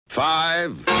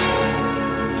5,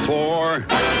 4,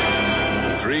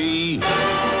 3,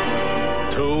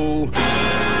 2,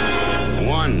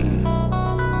 1.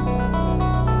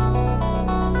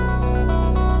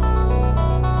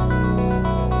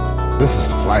 This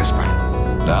is a flashback.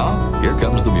 Now, here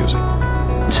comes the music.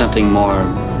 Something more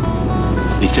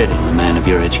befitting a man of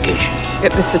your education.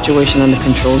 Get this situation under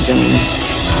control, gentlemen.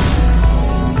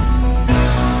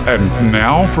 And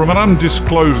now, from an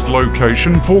undisclosed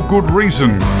location for good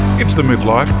reason, it's the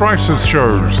Midlife Crisis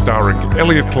Show, starring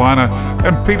Elliot Kleiner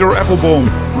and Peter Applebaum,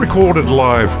 recorded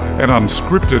live and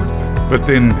unscripted, but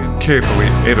then carefully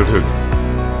edited.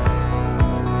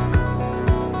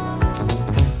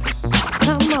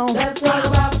 Come on. Let's talk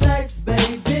about sex,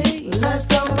 baby. Let's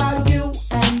talk about you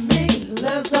and me.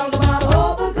 Let's talk about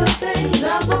all the good things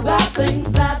and the bad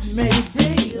things that may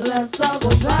be. Let's talk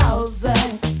about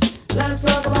sex. Let's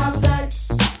talk about sex.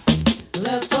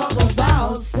 Let's talk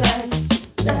about sex.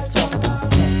 Let's talk about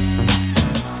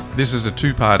sex. This is a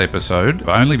two-part episode,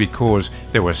 only because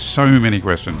there were so many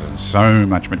questions and so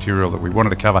much material that we wanted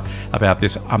to cover about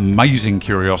this amazing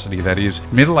curiosity that is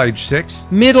middle-aged sex.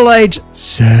 Middle-aged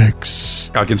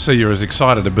sex. I can see you're as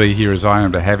excited to be here as I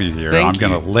am to have you here. Thank I'm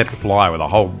going to let fly with a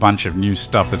whole bunch of new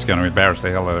stuff that's going to embarrass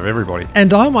the hell out of everybody.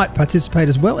 And I might participate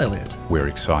as well, Elliot. We're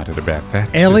excited about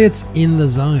that. Elliot's in the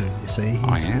zone, you see.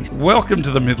 I am. Welcome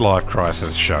to the Midlife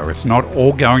Crisis Show. It's not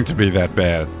all going to be that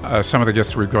bad. Some of the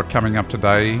guests we've got coming up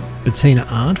today. Bettina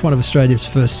Arndt, one of Australia's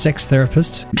first sex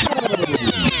therapists.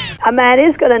 A man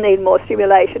is going to need more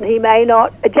stimulation. He may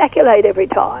not ejaculate every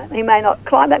time. He may not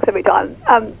climax every time.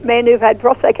 Men who've had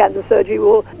prostate cancer surgery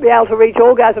will be able to reach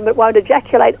orgasm but won't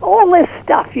ejaculate. All this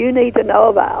stuff you need to know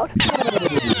about.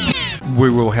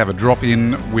 We will have a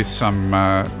drop-in with some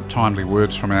timely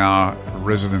words from our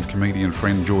resident comedian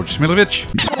friend George Smilovich.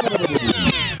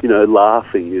 You know,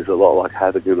 laughing is a lot like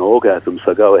having an orgasm,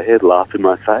 so go ahead, laugh in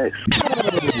my face.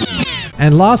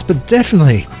 And last but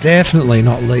definitely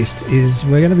not least, is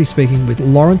we're going to be speaking with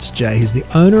Lawrence J, who's the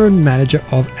owner and manager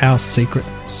of Our Secret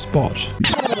Spot.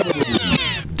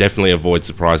 Definitely avoid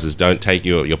surprises. Don't take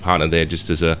your partner there just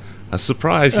as a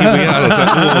surprise. Here we are. It's like,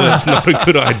 oh, that's not a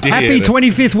good idea. Happy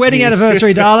 25th wedding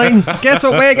anniversary, darling. Guess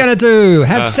what we're going to do?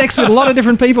 Have sex with a lot of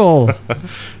different people.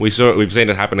 We've seen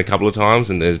it happen a couple of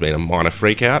times, and there's been a minor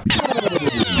freak out.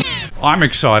 I'm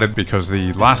excited because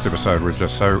the last episode was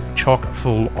just so chock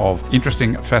full of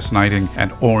interesting, fascinating,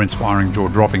 and awe-inspiring,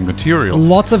 jaw-dropping material.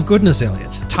 Lots of goodness,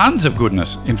 Elliot. Tons of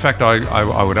goodness. In fact,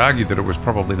 I would argue that it was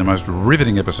probably the most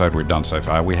riveting episode we've done so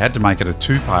far. We had to make it a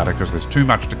two-parter because there's too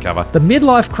much to cover. The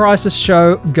Midlife Crisis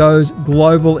Show goes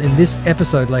global in this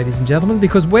episode, ladies and gentlemen,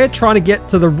 because we're trying to get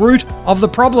to the root of the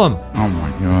problem. Oh my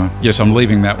God. Yes, I'm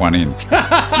leaving that one in.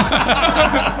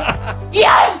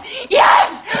 Yes!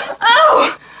 Yes!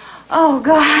 Oh! Oh,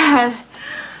 God.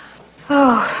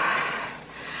 Oh.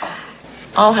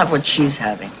 I'll have what she's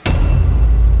having.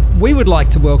 We would like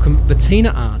to welcome Bettina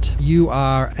Arndt. You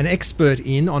are an expert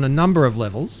on a number of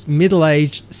levels,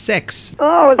 middle-aged sex.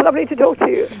 Oh, it's lovely to talk to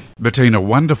you. Bettina,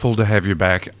 wonderful to have you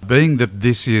back. Being that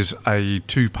this is a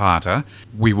two-parter,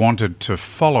 we wanted to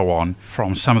follow on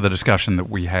from some of the discussion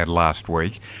that we had last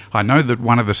week. I know that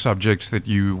one of the subjects that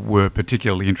you were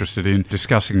particularly interested in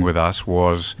discussing with us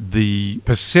was the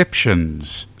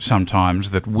perceptions sometimes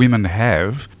that women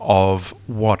have of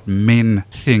what men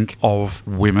think of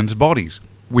women's bodies,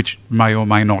 which may or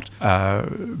may not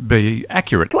be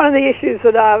accurate. One of the issues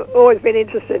that I've always been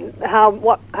interested in,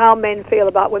 how men feel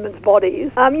about women's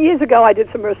bodies. Years ago I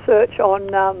did some research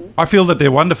on... I feel that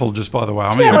they're wonderful, just by the way.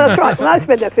 Yeah, well, that's right. Most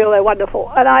men feel they're wonderful.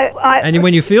 And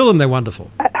when you feel them, they're wonderful.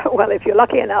 Well, if you're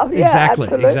lucky enough, yeah, exactly,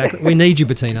 absolutely. Exactly. We need you,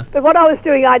 Bettina. But what I was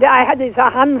doing, I had these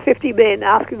 150 men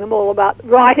asking them all about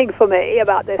writing for me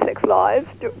about their sex lives,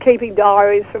 keeping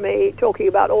diaries for me, talking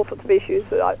about all sorts of issues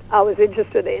that I was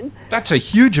interested in. That's a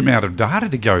huge amount of data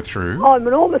to go through. Oh, an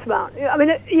enormous amount. I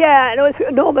mean, yeah, and it was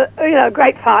enormous,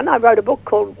 great fun. I wrote a book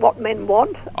called What Men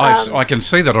Want. I can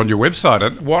see that on your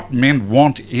website, What Men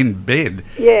Want in Bed.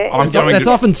 Yeah. That's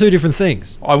often two different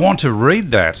things. I want to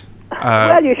read that.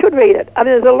 Well, you should read it. I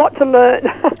mean, there's a lot to learn.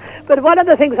 But one of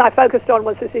the things I focused on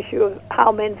was this issue of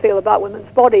how men feel about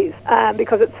women's bodies,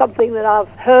 because it's something that I've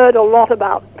heard a lot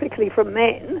about, particularly from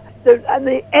men. And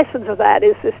the essence of that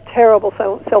is this terrible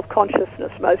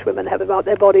self-consciousness most women have about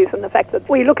their bodies, and the fact that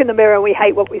we look in the mirror and we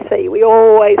hate what we see. We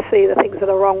always see the things that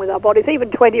are wrong with our bodies.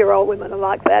 Even 20-year-old women are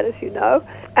like that, as you know.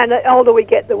 And the older we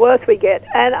get, the worse we get.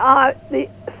 And the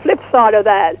flip side of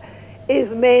that is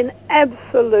men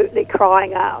absolutely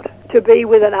crying out to be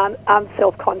with an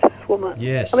unself-conscious woman.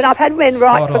 Yes. I mean, I've had men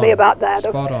write for me about that.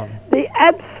 Spot on. The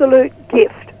absolute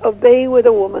gift of being with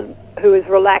a woman who is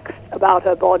relaxed about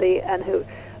her body and who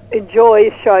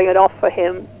enjoys showing it off for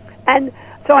him. And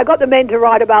so I got the men to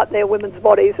write about their women's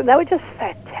bodies, and they were just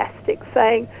fantastic,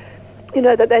 saying, you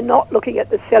know, that they're not looking at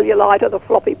the cellulite or the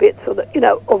floppy bits or the, you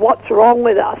know, or what's wrong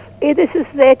with us. This is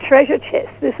their treasure chest.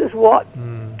 This is what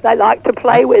they like to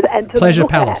play with and to pleasure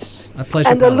look palace. at. A pleasure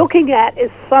and palace. the looking at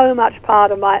is so much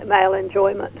part of my male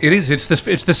enjoyment. It is. It's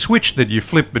the switch that you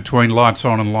flip between lights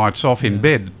on and lights off in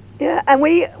bed. Yeah, and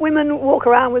we women walk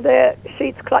around with their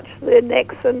sheets clutched to their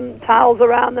necks and towels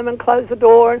around them and close the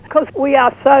door because we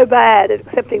are so bad at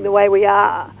accepting the way we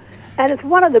are. And it's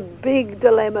one of the big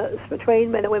dilemmas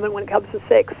between men and women when it comes to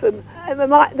sex. And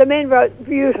the men wrote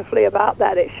beautifully about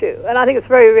that issue. And I think it's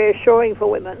very reassuring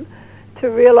for women to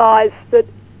realise that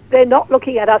they're not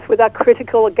looking at us with a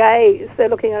critical gaze. They're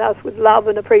looking at us with love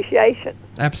and appreciation.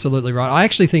 Absolutely right. I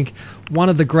actually think one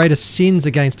of the greatest sins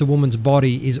against a woman's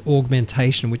body is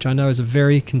augmentation, which I know is a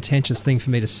very contentious thing for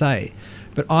me to say.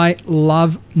 But I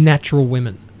love natural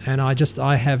women. And I guess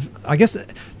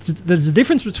there's a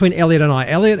difference between Elliot and I.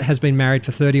 Elliot has been married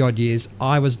for 30 odd years.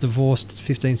 I was divorced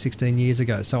 15, 16 years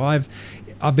ago. So I've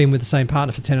been with the same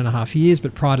partner for 10 and a half years,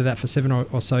 but prior to that for 7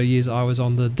 or so years, I was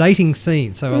on the dating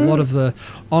scene. So a lot of the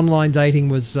online dating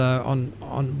was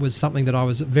was something that I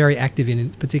was very active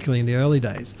in, particularly in the early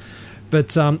days.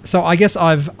 But so I guess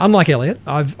unlike Elliot,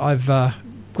 I've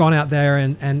gone out there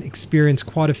and experienced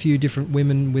quite a few different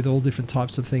women with all different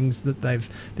types of things that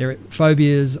their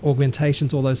phobias,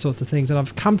 augmentations, all those sorts of things. And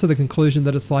I've come to the conclusion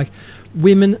that it's like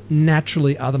women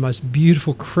naturally are the most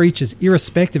beautiful creatures,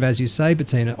 irrespective, as you say,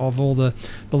 Bettina, of all the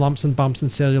lumps and bumps and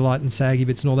cellulite and saggy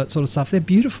bits and all that sort of stuff. They're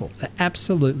beautiful. They're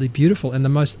absolutely beautiful. And the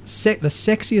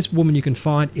sexiest woman you can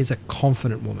find is a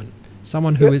confident woman,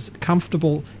 someone who is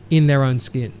comfortable in their own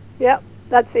skin. Yep,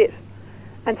 that's it.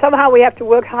 And somehow we have to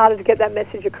work harder to get that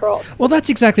message across. Well, that's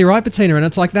exactly right, Bettina. And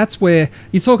it's like that's where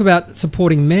you talk about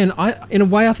supporting men. In a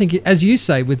way, I think, as you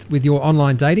say, with your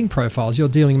online dating profiles, you're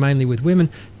dealing mainly with women.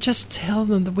 Just tell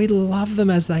them that we love them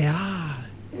as they are.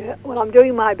 Yeah, well, I'm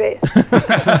doing my best.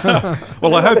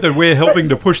 Well, I hope that we're helping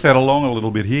to push that along a little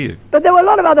bit here. But there were a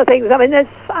lot of other things. I mean, there's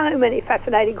so many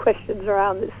fascinating questions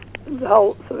around this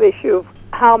whole sort of issue of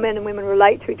how men and women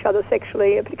relate to each other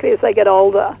sexually, particularly as they get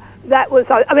older. That was,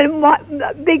 I mean,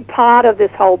 a big part of this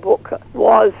whole book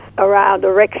was around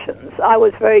erections. I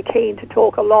was very keen to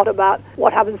talk a lot about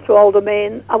what happens to older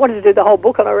men. I wanted to do the whole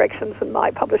book on erections, and my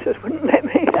publishers wouldn't let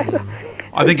me.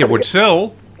 I think it would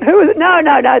sell. No.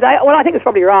 I think it's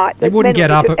probably right. They wouldn't get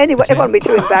up. Everyone would be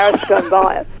too embarrassed to go and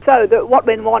buy it. So What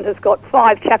Men Want has got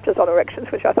 5 chapters on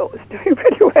erections, which I thought was doing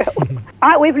pretty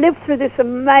well. We've lived through this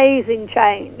amazing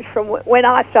change from when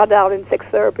I started out in sex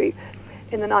therapy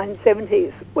in the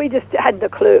 1970s. We just hadn't a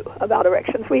clue about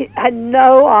erections. We had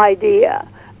no idea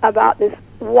about this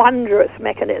wondrous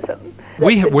mechanism.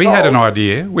 We had an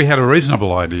idea. We had a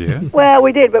reasonable idea. Well,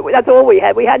 we did, but that's all we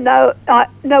had. We had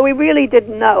we really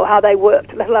didn't know how they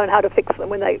worked, let alone how to fix them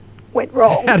when they went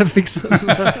wrong. How to fix them.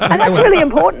 And that's really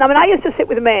important. I mean, I used to sit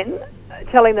with men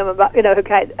telling them about, who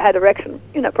had erection,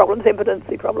 problems,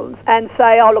 impotency problems, and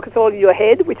say, oh, look, it's all in your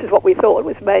head, which is what we thought.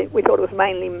 We thought it was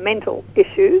mainly mental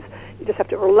issues. You just have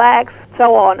to relax,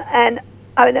 so on. And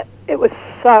I mean, it was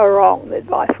so wrong, the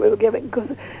advice we were giving,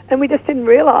 and we just didn't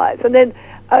realise. And then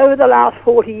over the last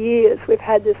 40 years, we've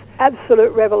had this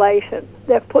absolute revelation.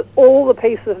 They've put all the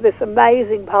pieces of this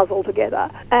amazing puzzle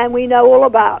together, and we know all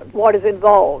about what is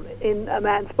involved in a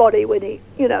man's body when he,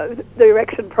 the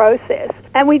erection process.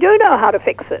 And we do know how to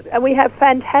fix it, and we have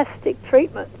fantastic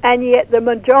treatment. And yet the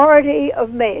majority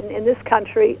of men in this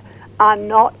country are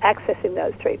not accessing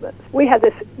those treatments. We have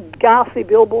this ghastly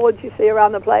billboards you see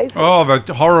around the place. Oh, but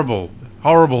horrible.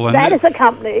 And that is a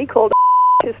company called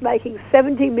is making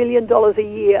 $70 million a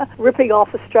year ripping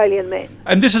off Australian men.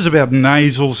 And this is about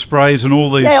nasal sprays and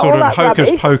all these sort of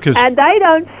hocus-pocus. And they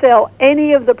don't sell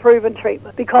any of the proven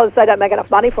treatment because they don't make enough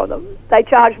money from them. They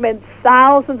charge men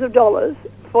thousands of dollars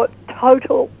for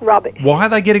total rubbish. Why are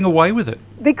they getting away with it?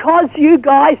 Because you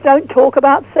guys don't talk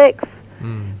about sex.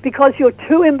 Because you're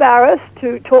too embarrassed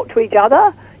to talk to each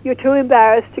other. You're too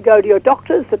embarrassed to go to your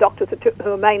doctors. The doctors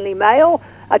who are mainly male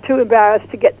are too embarrassed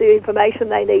to get the information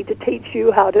they need to teach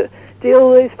you how to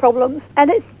deal with these problems. And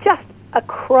it's just a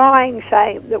crying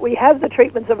shame that we have the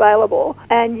treatments available,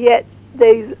 and yet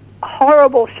these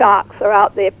horrible sharks are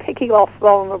out there picking off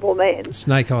vulnerable men.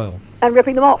 Snake oil. And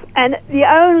ripping them off. And the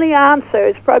only answer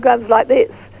is programs like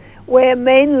this, where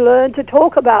men learn to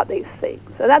talk about these things.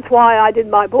 And that's why I did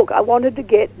my book. I wanted to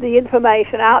get the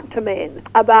information out to men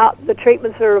about the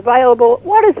treatments that are available.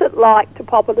 What is it like to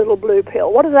pop a little blue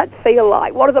pill? What does that feel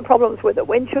like? What are the problems with it?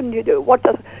 When shouldn't you do it?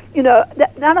 You know,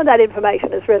 none of that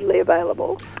information is readily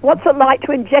available. What's it like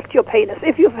to inject your penis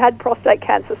if you've had prostate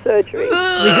cancer surgery? We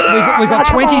got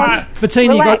 20.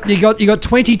 Bettina, you got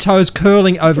 20 toes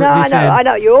curling over at this end. I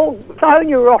know. You're all so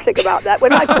neurotic about that.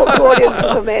 When I talk to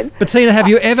audiences of men, Bettina, have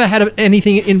you ever had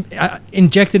anything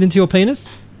injected into your penis?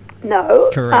 no.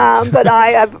 Correct. But I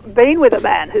have been with a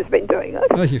man who's been doing it.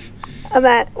 Oh, A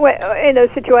man in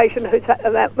a situation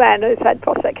a man who's had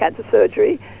prostate cancer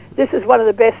surgery. This is one of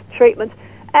the best treatments.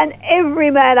 And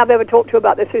every man I've ever talked to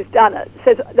about this who's done it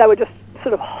says they were just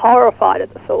sort of horrified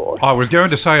at the thought. I was going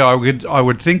to say I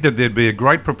would think that there'd be a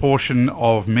great proportion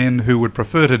of men who would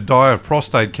prefer to die of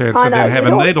prostate cancer than have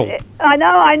a needle. I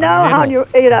know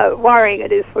how worrying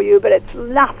it is for you, but it's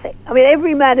nothing. I mean,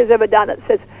 every man who's ever done it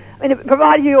says, I mean,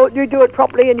 provided you do it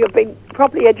properly and you've been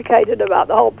properly educated about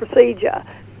the whole procedure,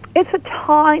 it's a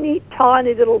tiny,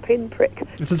 tiny little pinprick.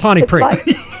 It's a tiny prick. Like,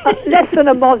 less than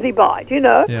a mozzie bite, you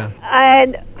know. Yeah.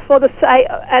 And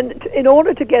in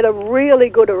order to get a really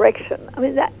good erection, I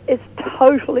mean, that is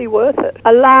totally worth it.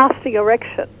 A lasting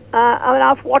erection. I mean,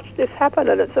 I've watched this happen,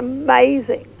 and it's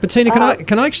amazing. Bettina,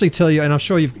 can I actually tell you? And I'm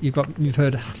sure you've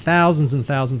heard thousands and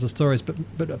thousands of stories,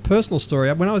 but a personal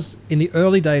story. When I was in the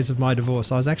early days of my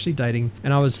divorce, I was actually dating,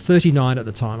 and I was 39 at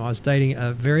the time. I was dating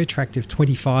a very attractive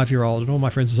 25-year-old, and all my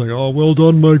friends were saying, "Oh, well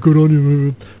done, mate, good on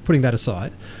you." Putting that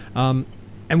aside, and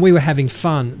we were having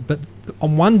fun. But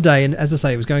on one day, and as I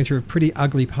say, it was going through a pretty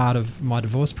ugly part of my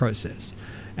divorce process.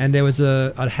 And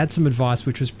I'd had some advice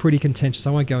which was pretty contentious.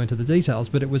 I won't go into the details,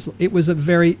 but it was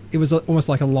almost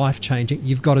like a life-changing,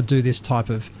 you've got to do this type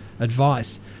of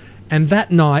advice. And that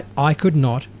night I could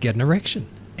not get an erection.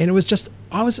 And it was just,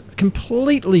 I was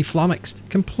completely flummoxed.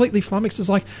 It's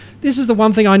like, this is the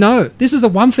one thing I know. This is the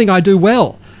one thing I do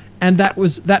well. And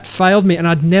that failed me, and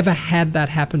I'd never had that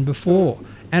happen before.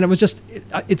 And it was just,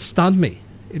 it stunned me.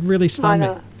 It really stunned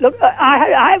me. Look,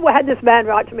 I had this man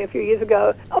write to me a few years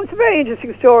ago. Oh, it's a very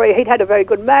interesting story. He'd had a very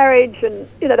good marriage, and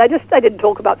they didn't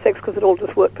talk about sex because it all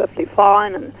just worked perfectly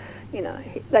fine, and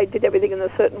they did everything in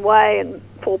a certain way, and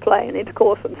foreplay and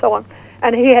intercourse and so on.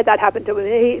 And he had that happen to him.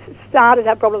 He started to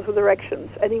have problems with erections,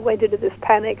 and he went into this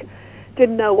panic,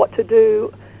 didn't know what to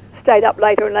do, stayed up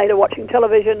later and later watching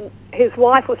television. His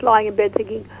wife was lying in bed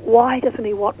thinking, why doesn't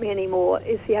he want me anymore?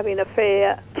 Is he having an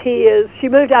affair? Tears. She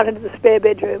moved out into the spare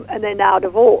bedroom, and they're now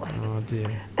divorced. Oh, dear.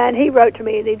 And he wrote to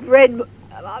me, and he'd read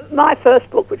my first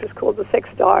book, which was called The Sex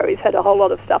Diaries, had a whole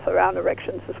lot of stuff around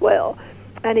erections as well.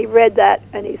 And he read that,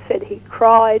 and he said he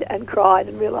cried and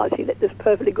realised he let this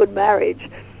perfectly good marriage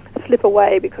slip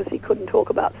away because he couldn't talk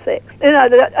about sex.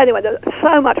 Anyway, there's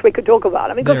so much we could talk about.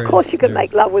 I mean, of course you can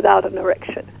make love without an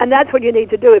erection. And that's what you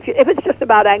need to do. If it's just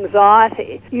about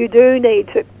anxiety, you do need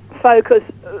to focus,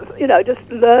 just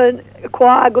learn,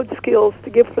 acquire good skills to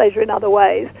give pleasure in other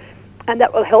ways, and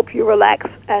that will help you relax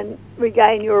and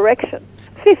regain your erection.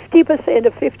 50%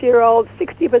 of 50-year-olds,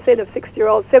 60% of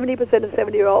 60-year-olds, 70% of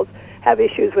 70-year-olds have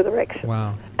issues with erection.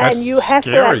 Wow. And you have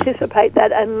to anticipate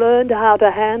that and learn how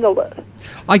to handle it.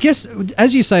 I guess,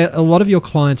 as you say, a lot of your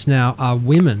clients now are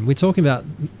women. We're talking about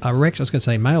erections. I was going to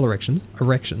say male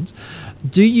erections.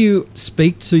 Do you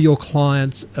speak to your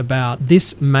clients about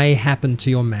this may happen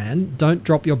to your man? Don't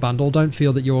drop your bundle. Don't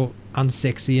feel that you're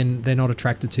unsexy and they're not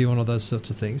attracted to you and all those sorts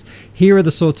of things. Here are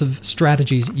the sorts of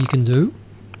strategies you can do.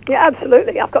 Yeah,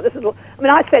 absolutely. I've got this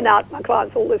I send out my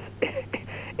clients all this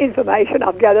information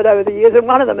I've gathered over the years, and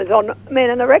one of them is on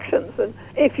men and erections. And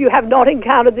if you have not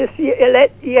encountered this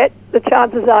yet, the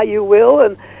chances are you will.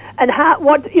 And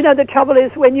the trouble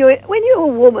is when you're a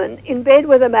woman in bed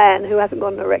with a man who hasn't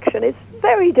got an erection, it's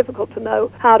very difficult to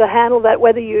know how to handle that.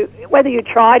 Whether you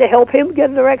try to help him get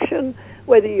an erection,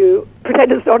 whether you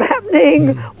pretend it's not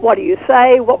happening, what do you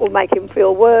say, what will make him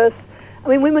feel worse. I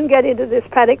mean, women get into this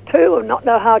panic too and not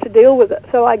know how to deal with it.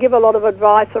 So I give a lot of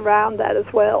advice around that as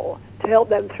well to help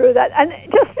them through that. And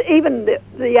just even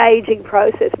the aging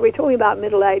process, we're talking about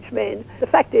middle-aged men. The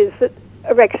fact is that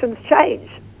erections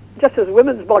change, just as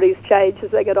women's bodies change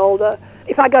as they get older.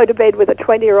 If I go to bed with a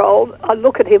 20-year-old, I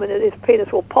look at him and his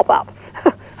penis will pop up,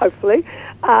 hopefully.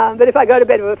 But if I go to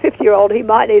bed with a 50-year-old, he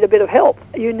might need a bit of help.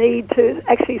 You need to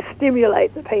actually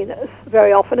stimulate the penis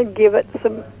very often and give it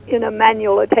some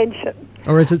manual attention.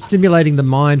 Or is it stimulating the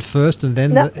mind first and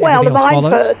then everything else the mind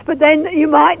follows? First, but then you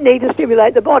might need to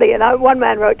stimulate the body. And one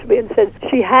man wrote to me and said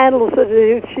she handles it as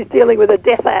if she's dealing with a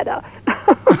death adder.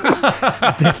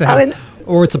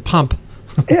 Or it's a pump.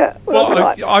 Yeah. Well,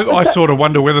 I sort of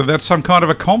wonder whether that's some kind of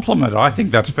a compliment. I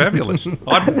think that's fabulous. It's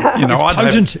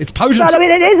potent. It's potent. But I mean,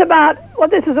 it is about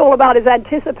what this is all about is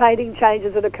anticipating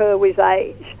changes that occur with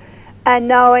age. and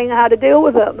knowing how to deal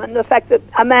with them. And the fact that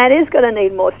a man is going to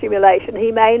need more stimulation.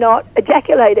 He may not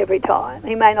ejaculate every time.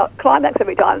 He may not climax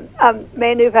every time.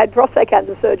 Men who've had prostate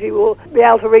cancer surgery will be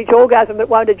able to reach orgasm but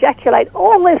won't ejaculate.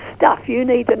 All this stuff you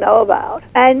need to know about.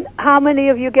 And how many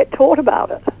of you get taught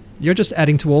about it? You're just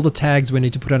adding to all the tags we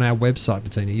need to put on our website,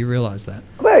 Bettina. You realise that?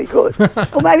 Very good.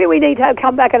 Well, maybe we need to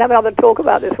come back and have another talk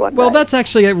about this one. Well, that's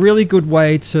actually a really good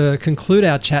way to conclude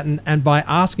our chat. And by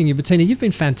asking you, Bettina, you've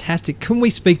been fantastic. Can we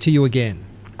speak to you again?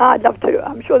 I'd love to.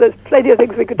 I'm sure there's plenty of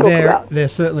things we could talk about. There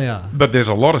certainly are. But there's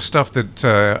a lot of stuff that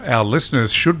our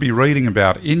listeners should be reading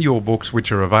about in your books,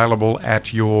 which are available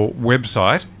at your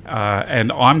website.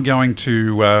 And I'm going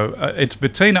to, it's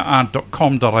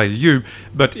bettinaarndt.com.au,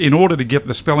 but in order to get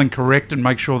the spelling correct and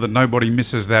make sure that nobody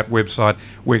misses that website,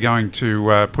 we're going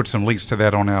to put some links to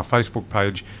that on our Facebook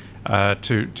page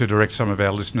to direct some of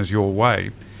our listeners your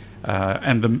way.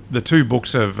 And the two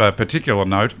books of particular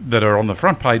note that are on the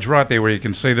front page right there where you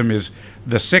can see them is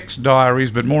The Sex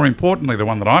Diaries, but more importantly, the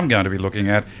one that I'm going to be looking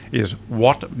at is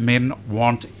What Men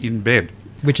Want in Bed.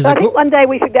 Which is I think one day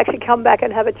we should actually come back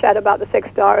and have a chat about the sex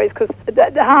diaries, because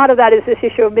the heart of that is this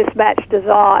issue of mismatched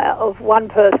desire of one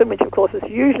person, which of course is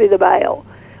usually the male,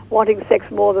 wanting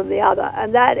sex more than the other.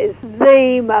 And that is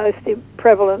the most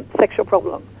prevalent sexual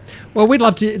problem. Well, we'd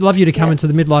love you to come into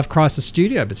the Midlife Crisis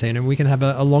studio, Bettina, and we can have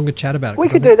a longer chat about it. We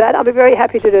could do that. I'd be very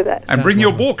happy to do that. And bring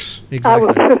your books. Exactly. I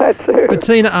will do that too.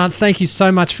 Bettina Arndt, thank you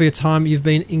so much for your time. You've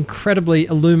been incredibly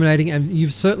illuminating, and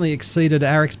you've certainly exceeded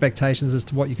our expectations as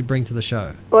to what you could bring to the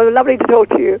show. Well, lovely to talk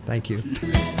to you. Thank you.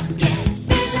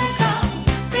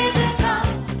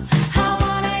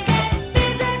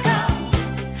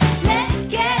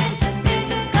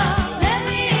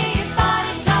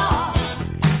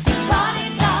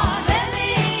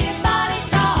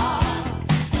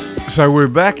 So we're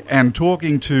back and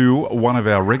talking to one of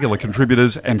our regular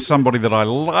contributors and somebody that I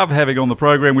love having on the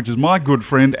program, which is my good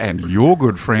friend and your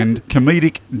good friend,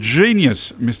 comedic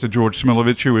genius, Mr. George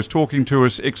Smilovich, who is talking to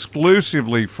us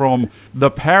exclusively from the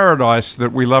paradise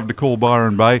that we love to call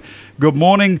Byron Bay. Good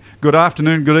morning, good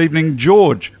afternoon, good evening,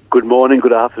 George. Good morning,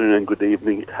 good afternoon, and good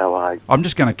evening. How are you? I'm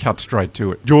just going to cut straight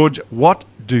to it. George, what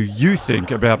do you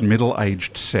think about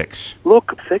middle-aged sex?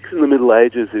 Look, sex in the Middle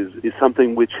Ages is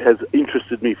something which has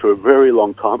interested me for a very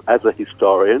long time as a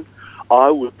historian.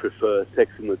 I would prefer sex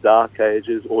in the Dark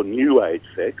Ages or New Age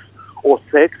sex, or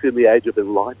sex in the Age of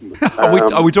Enlightenment.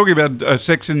 Are we talking about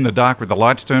sex in the dark with the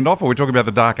lights turned off, or are we talking about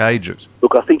the Dark Ages?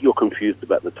 Look, I think you're confused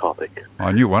about the topic.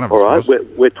 I knew one of us All right, was.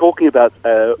 we're talking about,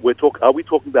 are we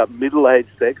talking about middle-aged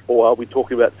sex, or are we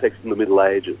talking about sex in the Middle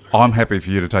Ages? I'm happy for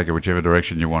you to take it whichever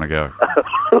direction you want to go.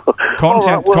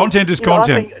 Content, content is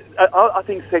content. I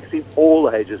think sex in all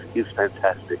ages is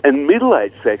fantastic. And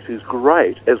middle-aged sex is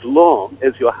great as long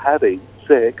as you're having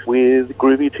sex with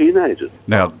groovy teenagers.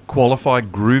 Now,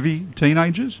 qualified groovy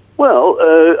teenagers? Well,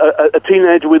 a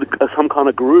teenager with some kind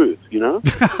of groove, you know?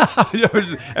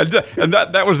 and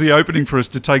that was the opening for us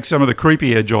to take some of the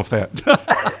creepy edge off that.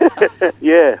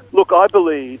 Yeah. Look, I've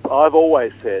always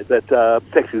said that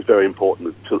sex is very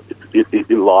important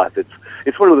in life.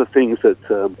 It's one of the things that,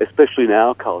 especially in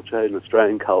our culture, in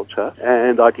Australian culture,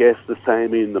 and I guess the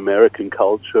same in American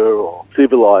culture or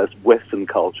civilized Western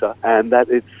culture, and that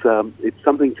it's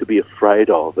something to be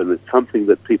afraid of, and it's something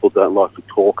that people don't like to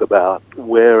talk about.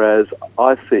 Whereas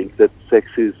I think that sex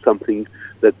is something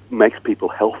that makes people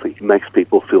healthy, makes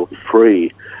people feel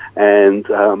free, and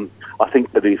I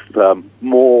think that if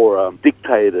more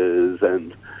dictators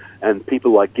and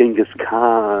people like Genghis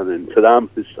Khan and Saddam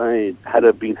Hussein had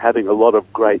been having a lot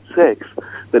of great sex,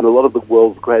 then a lot of the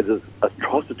world's greatest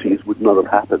atrocities would not have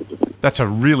happened. That's a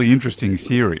really interesting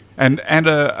theory and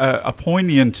a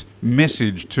poignant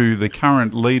message to the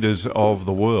current leaders of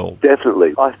the world.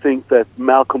 Definitely. I think that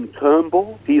Malcolm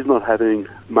Turnbull, he's not having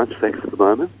much sex at the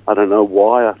moment. I don't know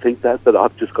why I think that, but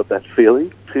I've just got that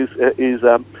feeling. Is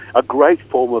a great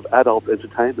form of adult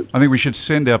entertainment. I think we should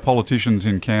send our politicians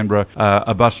in Canberra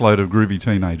a busload of groovy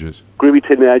teenagers. Groovy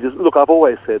teenagers. Look, I've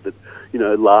always said that,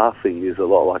 laughing is a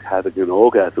lot like having an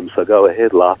orgasm, so go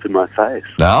ahead, laugh in my face.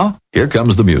 Now, here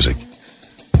comes the music. Love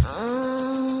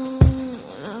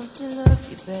to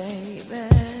love you, baby.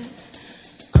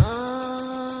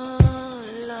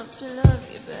 Love to love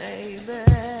you, baby.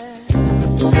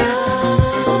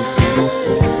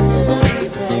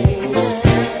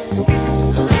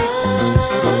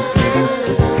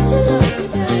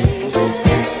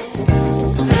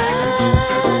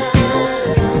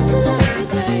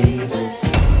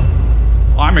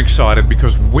 I'm excited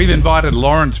because we've invited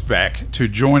Lawrence back to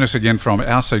join us again from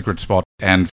Our Secret Spot,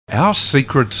 and our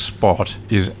secret spot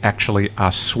is actually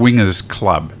a swingers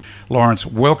club. Lawrence,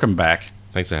 welcome back.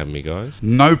 Thanks for having me, guys.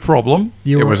 No problem.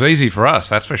 You It were- was easy for us,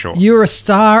 that's for sure. You're a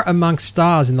star amongst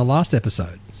stars in the last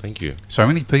episode. Thank you. So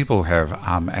many people have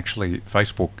actually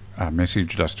Facebook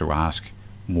messaged us to ask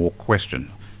more questions.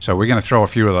 So we're going to throw a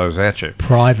few of those at you.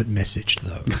 Private messaged,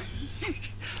 though.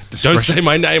 Don't say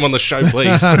my name on the show,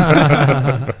 please.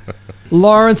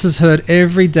 Lawrence has heard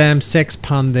every damn sex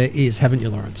pun there is, haven't you,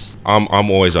 Lawrence? I'm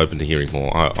always open to hearing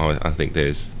more. I think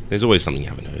there's always something you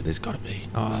haven't heard. There's got to be.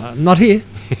 Not here.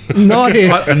 Not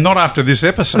here. And not after this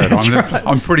episode.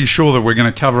 I'm pretty sure that we're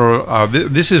going to cover...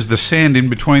 this is the sand in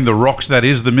between the rocks that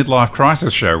is the Midlife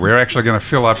Crisis Show. We're actually going to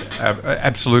fill up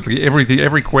absolutely everything.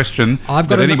 Every question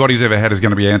that anybody's ever had is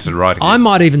going to be answered right here. I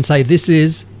might even say this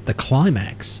is the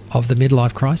climax of the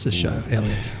Midlife Crisis Show,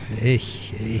 Elliot.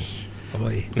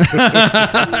 Boy.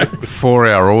 For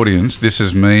our audience, this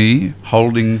is me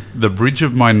holding the bridge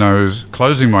of my nose,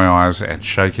 closing my eyes and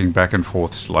shaking back and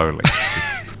forth slowly.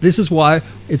 This is why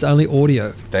it's only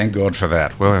audio. Thank God for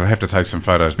that. Well, we'll have to take some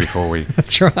photos before we...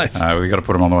 That's right. We got to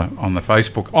put them on the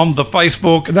Facebook. On the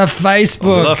Facebook. The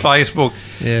Facebook. The Facebook.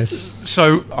 Yes.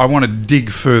 So I want to dig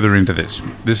further into this.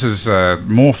 This is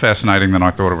more fascinating than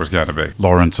I thought it was going to be.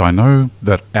 Lawrence, I know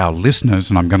that our listeners,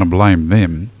 and I'm going to blame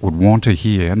them, would want to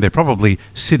hear, and they're probably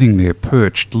sitting there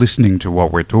perched listening to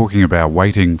what we're talking about,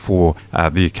 waiting for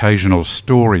the occasional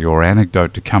story or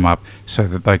anecdote to come up so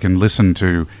that they can listen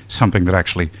to something that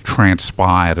actually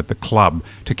transpired at the club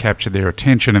to capture their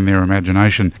attention and their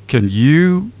imagination. Can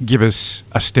you give us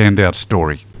a standout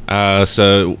story?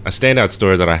 So a standout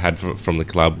story that I had from the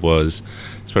club was,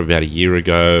 it's probably about a year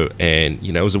ago, and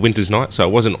it was a winter's night, so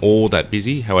it wasn't all that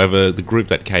busy. However, the group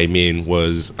that came in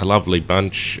was a lovely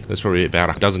bunch. There's probably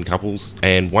about a dozen couples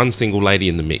and one single lady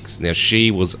in the mix. Now, she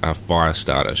was a fire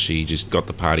starter. She just got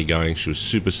the party going. She was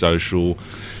super social,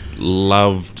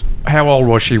 loved... How old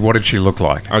was she? What did she look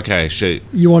like? Okay,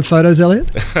 You want photos,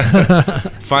 Elliot?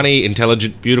 funny,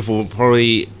 intelligent, beautiful,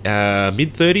 probably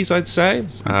mid-30s, I'd say.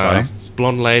 Okay.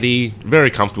 Blonde lady, very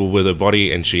comfortable with her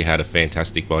body, and she had a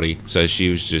fantastic body. So she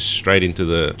was just straight into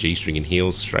the G-string and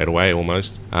heels straight away,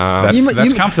 almost.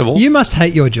 That's comfortable. You must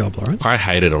hate your job, Lawrence. I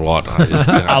hate it a lot.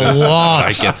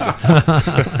 lot.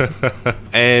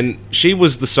 And she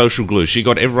was the social glue. She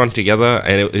got everyone together,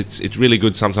 and it's really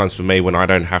good sometimes for me when I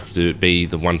don't have to be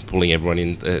the one pulling everyone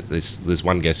in. There's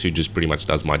one guest who just pretty much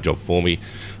does my job for me,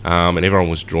 and everyone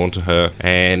was drawn to her.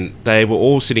 And they were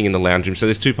all sitting in the lounge room. So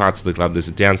there's two parts of the club. There's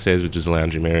a downstairs, which is the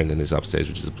lounge room area, and then there's upstairs,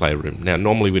 which is the playroom. Now,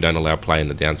 normally we don't allow play in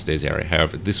the downstairs area.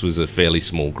 However, this was a fairly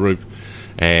small group,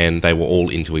 and they were all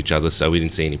into each other, so we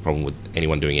didn't see any problem with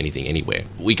anyone doing anything anywhere.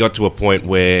 We got to a point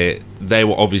where they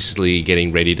were obviously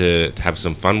getting ready to have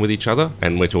some fun with each other,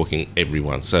 and we're talking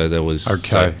everyone. So there was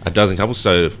a dozen couples,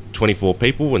 so 24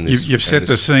 people. And you've set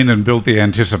the scene and built the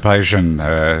anticipation,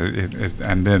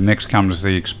 and then next comes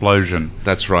the explosion.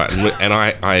 That's right. And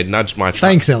I nudged my...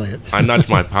 Thanks, Elliot. I nudged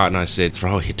my partner. I said,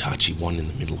 throw a Hitachi wand in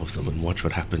the middle of them and watch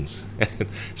what happens.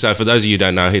 So for those of you who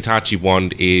don't know, Hitachi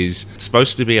wand is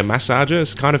supposed to be a massager.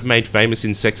 It's kind of made famous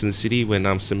in Sex and the City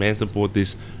when Samantha bought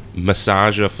this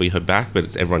massager for her back,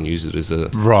 but everyone uses it as a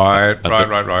right. A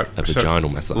vaginal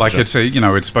massager. Like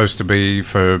it's supposed to be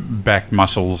for back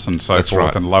muscles and so forth,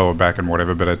 right, and lower back and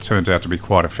whatever, but it turns out to be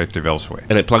quite effective elsewhere.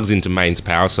 And it plugs into mains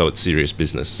power, so it's serious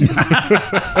business.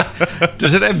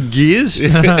 Does it have gears?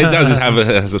 It does. It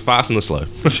has a fast and a slow.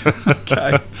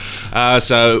 Okay.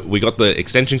 So we got the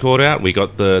extension cord out, we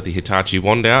got the Hitachi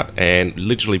wand out, and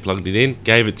literally plugged it in,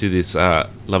 gave it to this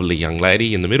lovely young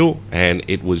lady in the middle, and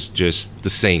it was just the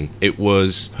scene. It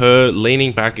was her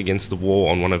leaning back against the wall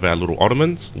on one of our little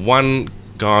ottomans, one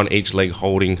guy on each leg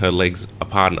holding her legs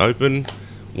apart and open,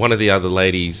 one of the other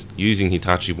ladies using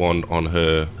Hitachi wand on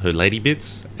her lady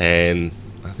bits, and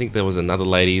I think there was another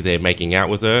lady there making out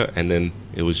with her, and then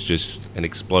it was just an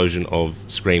explosion of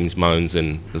screams, moans,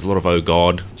 and there's a lot of oh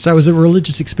god. So it was a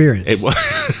religious experience. It was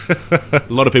a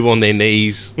lot of people on their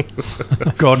knees.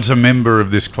 God's a member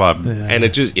of this club. Yeah. And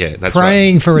it just, that's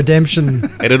praying right. for redemption.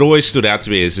 And it always stood out to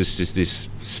me as this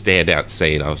standout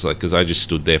scene. I was like, because I just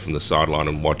stood there from the sideline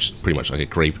and watched pretty much like a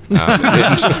creep.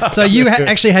 So you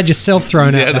actually had yourself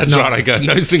thrown out. Yeah, that's right. I go,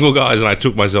 no single guys, and I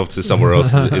took myself to somewhere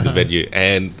else in the venue.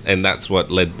 And that's what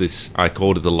led this, I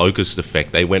called it the locust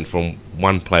effect. They went from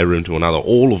one playroom to another,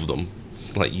 all of them,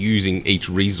 like using each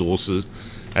resources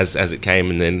as it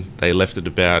came, and then they left at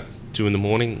about 2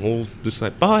 a.m, all just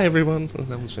like, bye everyone.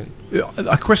 That was it.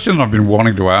 A question I've been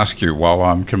wanting to ask you while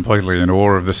I'm completely in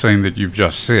awe of the scene that you've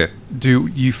just set. Do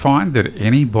you find that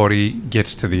anybody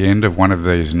gets to the end of one of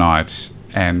these nights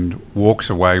and walks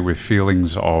away with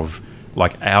feelings of,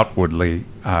 like, outwardly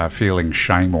feeling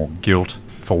shame or guilt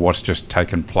for what's just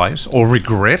taken place, or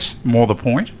regret, more the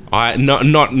point?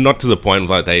 Not to the point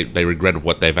like they regret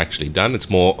what they've actually done. It's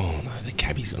more, oh no, the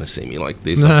cabbie's going to see me like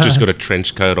this. I've just got a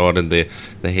trench coat on and the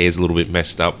hair's a little bit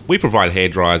messed up. We provide hair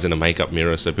dryers and a makeup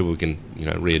mirror so people can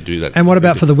redo that. And what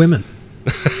about for the women?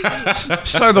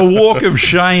 So the walk of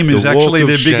shame is actually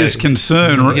their biggest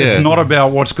concern. Yeah. It's not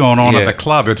about what's going on at the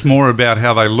club. It's more about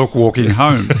how they look walking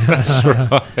home. That's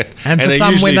right. And for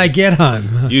some, when they get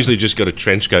home. Usually just got a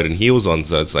trench coat and heels on,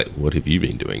 so it's like, what have you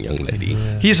been doing, young lady?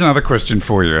 Yeah. Here's another question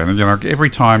for you. And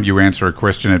every time you answer a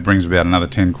question, it brings about another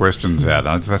 10 questions out.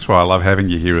 That's why I love having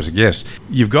you here as a guest.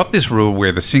 You've got this rule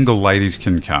where the single ladies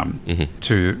can come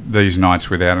to these nights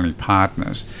without any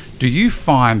partners. Do you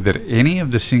find that any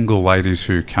of the single ladies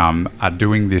who come are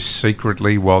doing this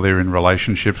secretly while they're in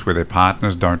relationships where their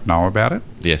partners don't know about it?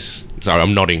 Yes. Sorry,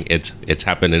 I'm nodding. It's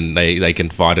happened, and they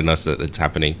confide in us that it's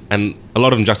happening. And a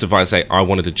lot of them justify and say, I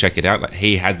wanted to check it out. Like,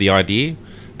 he had the idea,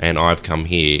 and I've come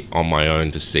here on my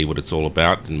own to see what it's all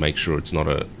about and make sure it's not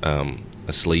a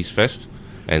sleaze fest.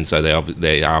 And so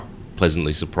they are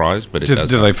pleasantly surprised, but do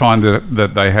they find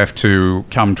that they have to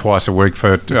come twice a week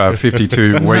for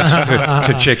 52 weeks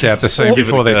to check out the scene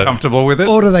before they're comfortable with it?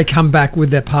 Or do they come back with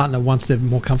their partner once they're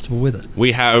more comfortable with it?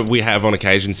 We have on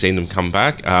occasion seen them come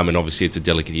back, and obviously it's a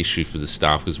delicate issue for the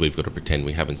staff because we've got to pretend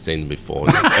we haven't seen them before,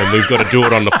 and we've got to do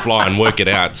it on the fly and work it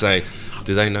out. Say,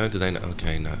 do they know?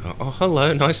 Okay, no. Oh,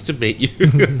 hello, nice to meet you.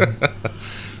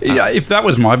 Yeah, if that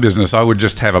was my business, I would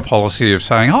just have a policy of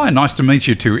saying, hi, nice to meet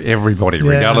you to everybody,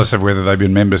 regardless of whether they've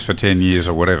been members for 10 years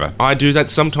or whatever. I do that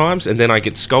sometimes, and then I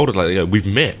get scolded, like, we've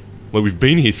met. Well, we've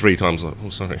been here 3 times. Like, oh,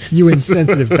 sorry. You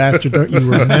insensitive bastard, don't you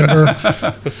remember?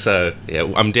 So, yeah,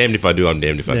 I'm damned if I do, I'm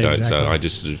damned if I don't. Exactly. So I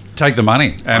just... take the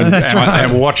money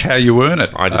and watch how you earn it.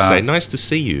 I just say, nice to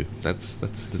see you. That's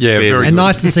yeah, fair. very and good.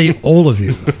 Nice to see all of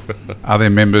you. Are there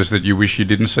members that you wish you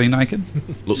didn't see naked?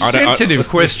 Look, sensitive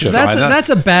question. That's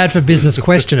a bad for business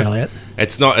question, Elliot.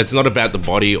 It's not about the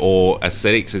body or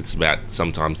aesthetics. It's about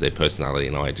sometimes their personality,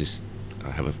 and I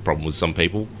have a problem with some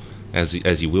people.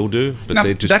 As you will do, but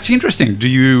now, that's interesting. Do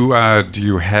you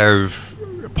have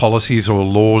policies or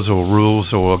laws or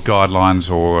rules or guidelines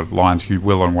or lines you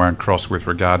will and won't cross with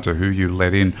regard to who you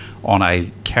let in on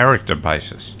a character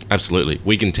basis? Absolutely,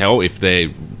 we can tell if they're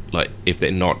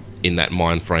not in that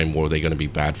mind frame or they're going to be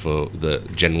bad for the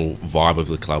general vibe of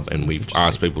the club, and we've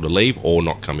asked people to leave or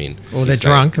not come in. Or they're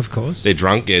drunk, of course. They're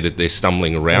drunk, yeah, that they're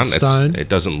stumbling around. Stoned. It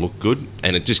doesn't look good,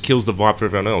 and it just kills the vibe for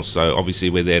everyone else. So obviously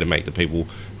we're there to make the people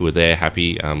who are there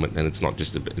happy, and it's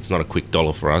not a quick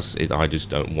dollar for us. I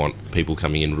just don't want people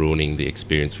coming in ruining the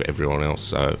experience for everyone else.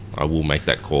 So I will make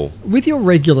that call. With your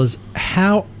regulars,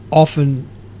 how often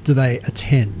do they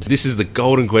attend? This is the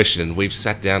golden question. We've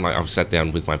sat down, I've sat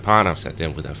down with my partner, I've sat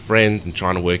down with our friends and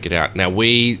trying to work it out. Now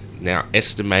we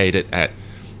estimate it at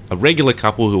a regular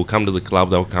couple who will come to the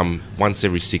club, they'll come once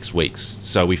every 6 weeks.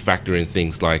 So we factor in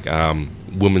things like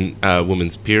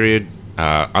women's period,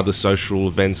 other social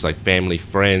events like family,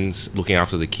 friends, looking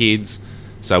after the kids.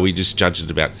 So we just judge it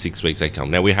about 6 weeks they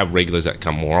come. Now we have regulars that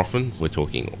come more often. We're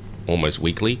talking almost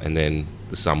weekly. And then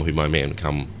there's some who might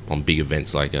come on big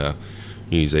events like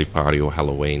New Year's Eve party or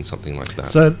Halloween, something like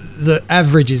that. So the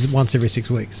average is once every 6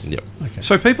 weeks? Yep. Okay.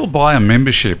 So people buy a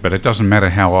membership, but it doesn't matter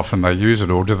how often they use it,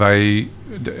 or do they...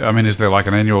 I mean, is there like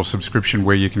an annual subscription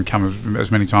where you can come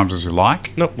as many times as you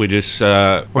like? No, we just...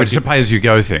 or it's a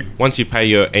pay-as-you-go thing? Once you pay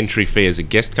your entry fee as a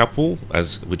guest couple,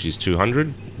 which is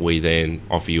 $200, we then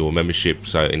offer you a membership.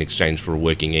 So in exchange for a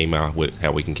working email,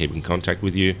 how we can keep in contact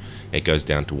with you, it goes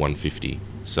down to $150.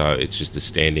 So it's just a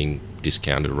standing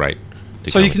discounted rate.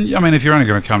 So you can, I mean, if you're only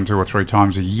going to come 2 or 3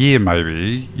 times a year,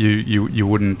 maybe you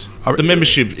wouldn't. The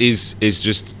membership is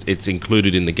just, it's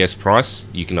included in the guest price.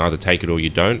 You can either take it or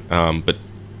you don't. But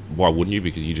why wouldn't you?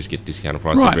 Because you just get discounted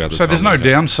price every other time. So there's no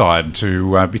downside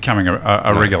to becoming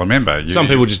a regular member. Some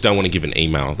people just don't want to give an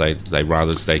email. They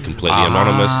rather stay completely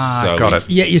anonymous. So got it.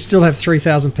 Yet you still have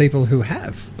 3,000 people who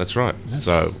have. That's right.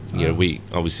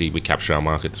 We capture our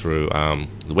market through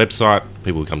the website.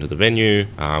 People who come to the venue.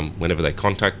 Whenever they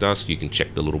contact us, you can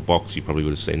check the little box. You probably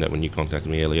would have seen that when you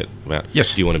contacted me, Elliot, about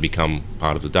yes. Do you want to become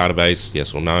part of the database?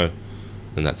 Yes or no?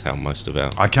 And that's how most of our...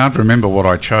 I can't remember what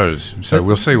I chose, so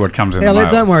we'll see what comes in the mail.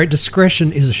 Don't worry,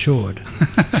 discretion is assured.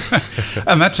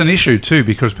 And that's an issue too,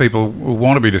 because people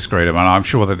want to be discreet. I mean, I'm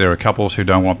sure that there are couples who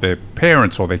don't want their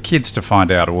parents or their kids to find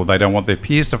out, or they don't want their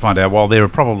peers to find out, while there are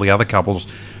probably other couples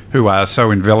who are so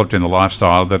enveloped in the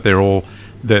lifestyle that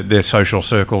their social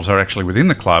circles are actually within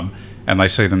the club, and they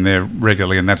see them there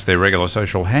regularly, and that's their regular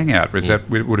social hangout. Would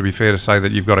it be fair to say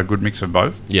that you've got a good mix of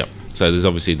both? Yep. So there's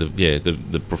obviously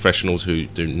the professionals who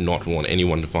do not want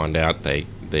anyone to find out. They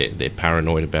they're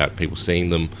paranoid about people seeing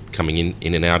them coming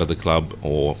in and out of the club,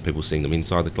 or people seeing them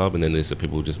inside the club. And then there's the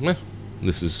people who just,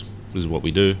 this is what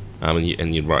we do.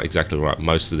 And you're right, exactly right.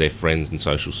 Most of their friends and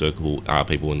social circle are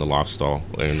people in the lifestyle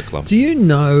or in the club. Do you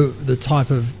know the type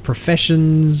of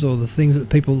professions or the things that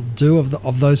people do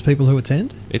of those people who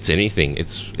attend? It's anything.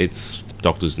 It's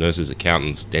doctors, nurses,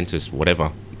 accountants, dentists,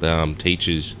 whatever.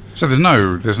 Teachers. So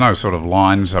there's no sort of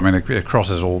lines. I mean, it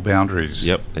crosses all boundaries.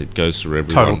 Yep, it goes through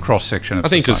everyone. Total cross section. I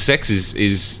think because sex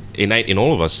is innate in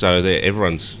all of us, so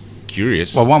everyone's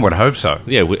curious. Well, one would hope so.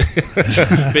 Yeah,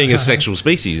 being a sexual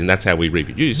species, and that's how we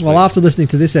reproduce. Well, after listening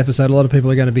to this episode, a lot of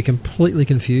people are going to be completely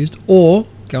confused or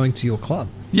going to your club.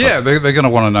 Yeah, they're going to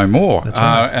want to know more. That's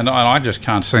right. And I just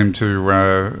can't seem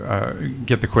to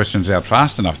get the questions out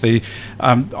fast enough.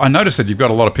 I noticed that you've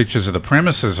got a lot of pictures of the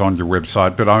premises on your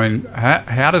website, but I mean,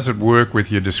 how does it work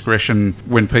with your discretion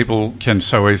when people can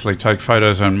so easily take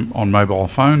photos on mobile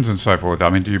phones and so forth? I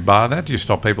mean, do you bar that? Do you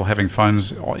stop people having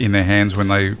phones in their hands when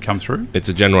they come through? It's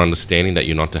a general understanding that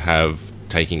you're not to have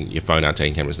taking your phone out,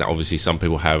 taking cameras. Now, obviously, some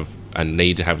people have a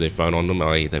need to have their phone on them.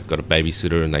 They've got a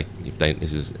babysitter, and if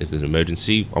it's an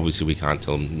emergency, obviously we can't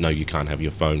tell them, no, you can't have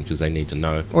your phone, because they need to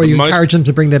know. Or you encourage them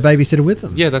to bring their babysitter with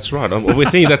them. Yeah, that's right. We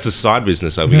think that's a side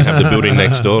business. So we have the building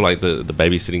next door, like the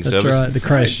babysitting service. That's right, the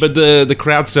creche. But the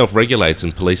crowd self-regulates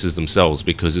and polices themselves,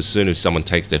 because as soon as someone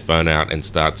takes their phone out and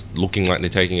starts looking like they're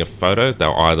taking a photo,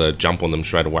 they'll either jump on them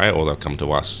straight away, or they'll come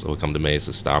to us, or come to me as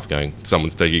the staff going,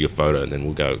 someone's taking a photo, and then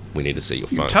we'll go, we need to see your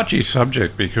phone. Touchy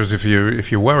subject, because if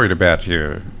you're worried about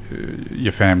your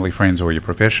family, friends, or your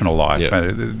professional life,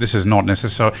 this is not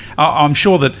necessarily. I'm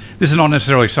sure that this is not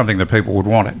necessarily something that people would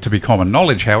want to be common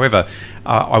knowledge. However,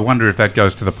 I wonder if that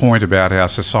goes to the point about our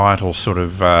societal sort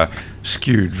of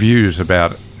skewed views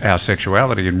about our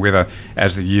sexuality, and whether,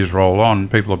 as the years roll on,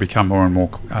 people have become more and more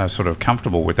sort of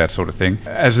comfortable with that sort of thing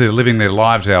as they're living their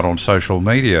lives out on social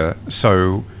media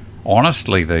so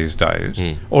honestly these days.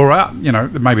 Or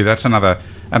maybe that's another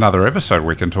episode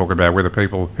we can talk about, whether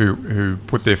people who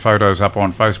put their photos up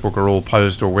on Facebook are all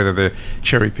posed, or whether they're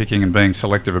cherry picking and being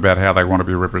selective about how they want to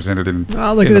be represented in the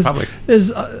public.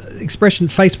 There's expression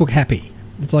Facebook happy.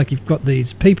 It's like you've got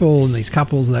these people and these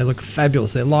couples, and they look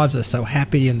fabulous. Their lives are so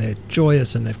happy, and they're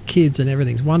joyous, and they have kids, and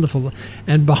everything's wonderful.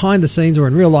 And behind the scenes, or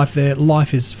in real life, their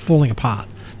life is falling apart.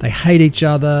 They hate each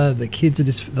other. The kids are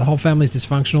the whole family is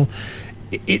dysfunctional.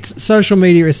 Social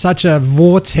media is such a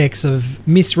vortex of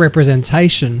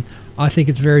misrepresentation. I think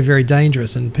it's very, very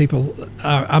dangerous, and people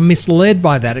are misled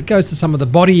by that. It goes to some of the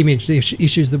body image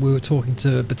issues that we were talking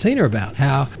to Bettina about,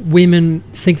 how women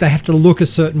think they have to look a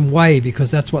certain way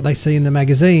because that's what they see in the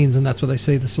magazines and that's what they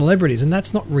see the celebrities, and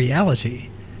that's not reality.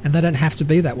 And they don't have to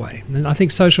be that way. And I think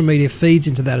social media feeds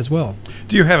into that as well.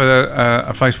 Do you have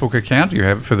a Facebook account? Do you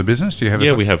have it for the business? Do you have?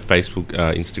 Yeah, we have Facebook,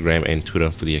 Instagram, and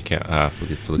Twitter for the account.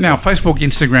 For the now, Facebook,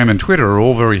 Instagram, and Twitter are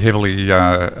all very heavily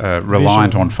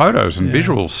reliant on photos and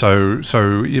visuals.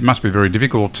 So it must be very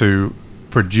difficult to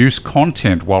produce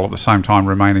content while at the same time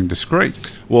remaining discreet.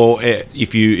 Well,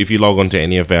 if you log on to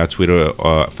any of our Twitter,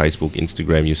 Facebook,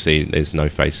 Instagram, you see there's no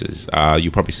faces. You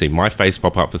probably see my face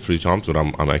pop up a few times, but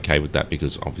I'm okay with that,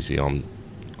 because obviously I'm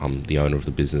the owner of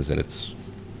the business, and it's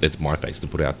my face to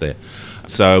put out there.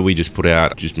 So we just put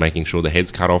out just making sure the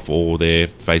head's cut off, or their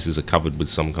faces are covered with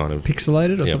some kind of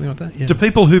pixelated or something like that. Yeah. Do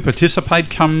people who participate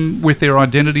come with their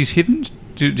identities hidden?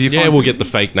 Do you we'll get the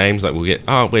fake names, like we'll get,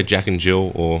 we're Jack and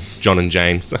Jill, or John and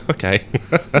Jane. So, okay.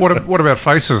 What about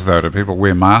faces, though? Do people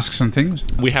wear masks and things?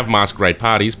 We have masquerade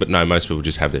parties, but no, most people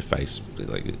just have their face.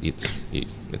 Like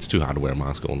it's too hard to wear a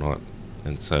mask all night,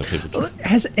 and so people just...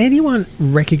 Has anyone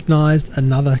recognised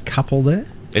another couple there?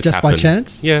 It's just happened. By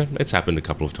chance? Yeah, it's happened a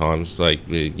couple of times. Like,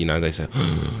 they say,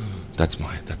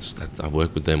 that's I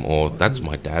work with them, or that's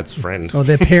my dad's friend. Or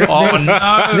their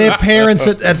their parents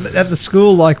at the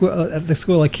school, like at the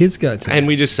school like kids go to. And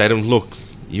we just say to them, look,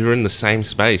 you're in the same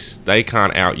space. They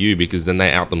can't out you, because then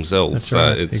they out themselves. That's so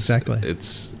right. it's, exactly.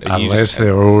 It's unless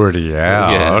they're already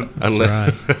out. Yeah, that's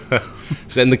right.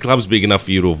 So then the club's big enough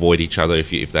for you to avoid each other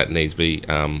if that needs be.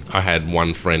 I had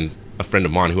a friend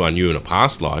of mine who I knew in a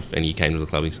past life, and he came to the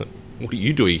club. He said, "What are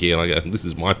you doing here?" And I go, "This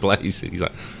is my place." And he's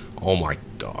like, "Oh my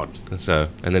God." So,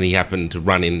 and then he happened to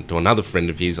run into another friend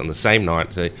of his on the same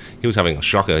night. So he was having a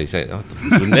shocker. He said,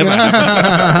 "This would never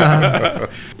happen."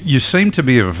 You seem to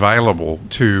be available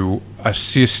to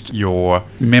assist your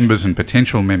members and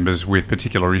potential members with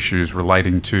particular issues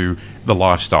relating to the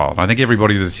lifestyle. And I think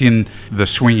everybody that's in the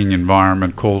swinging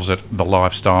environment calls it the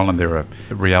lifestyle, and there are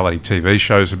reality TV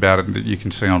shows about it that you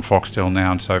can see on Foxtel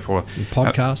now and so forth. And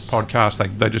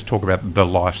podcasts. They just talk about the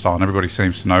lifestyle, and everybody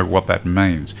seems to know what that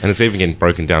means. And it's even getting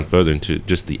broken down further into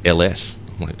just the LS.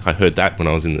 I heard that when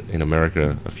I was in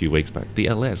America a few weeks back. The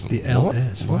LS. The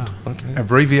LS, wow. Okay.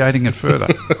 Abbreviating it further.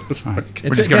 It's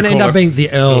going to end up being the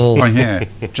L. Oh, yeah,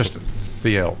 just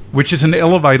the L, which is an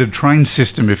elevated train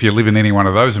system. If you live in any one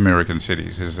of those American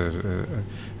cities, there's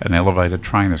an elevated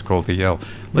train that's called the L.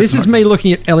 This is me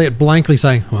looking at Elliot blankly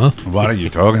saying, huh? What are you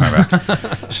talking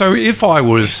about? So if I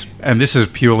was, and this is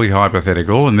purely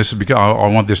hypothetical, and this is because I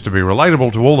want this to be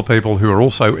relatable to all the people who are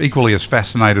also equally as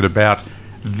fascinated about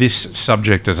this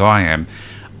subject as I am.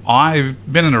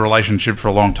 I've been in a relationship for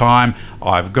a long time.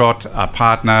 I've got a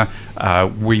partner.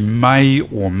 We may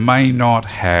or may not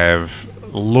have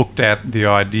looked at the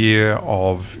idea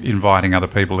of inviting other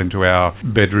people into our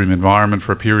bedroom environment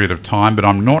for a period of time, but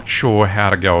I'm not sure how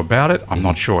to go about it. I'm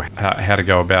not sure how to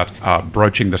go about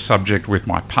broaching the subject with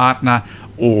my partner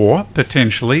or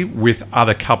potentially with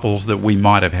other couples that we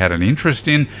might have had an interest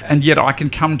in. And yet I can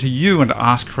come to you and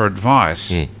ask for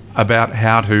advice about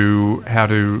how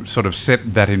to sort of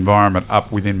set that environment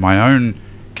up within my own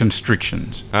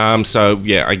constrictions. So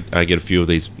yeah, I get a few of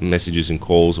these messages and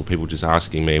calls or people just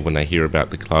asking me when they hear about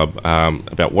the club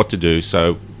about what to do.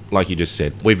 So like you just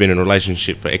said, we've been in a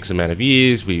relationship for X amount of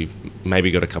years. We've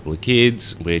maybe got a couple of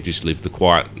kids. We just live the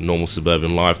quiet, normal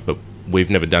suburban life, but we've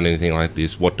never done anything like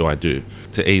this. What do I do?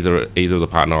 To either the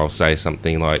partner, I'll say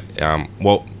something like,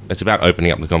 well, it's about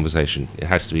opening up the conversation. It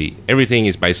has to be, everything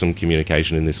is based on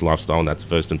communication in this lifestyle, and that's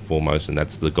first and foremost, and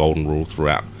that's the golden rule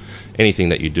throughout anything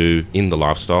that you do in the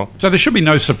lifestyle. So there should be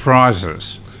no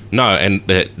surprises. No, and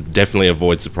definitely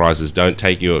avoid surprises. Don't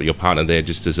take your partner there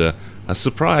just as a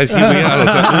surprise. Here we are.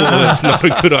 It's like, oh, that's not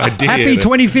a good idea. Happy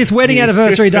 25th wedding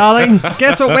anniversary, darling.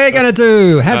 Guess what we're going to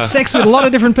do? Have sex with a lot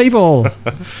of different people.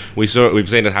 We've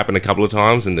seen it happen a couple of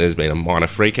times, and there's been a minor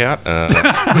freak out.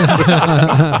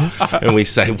 And we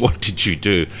say, what did you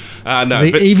do?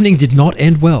 The evening did not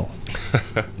end well.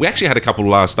 We actually had a couple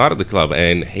last night at the club,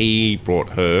 and he brought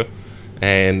her,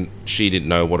 and she didn't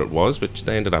know what it was, but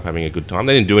they ended up having a good time.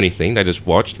 They didn't do anything, they just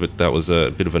watched, but that was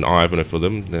a bit of an eye-opener for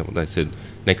them. They said,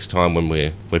 next time when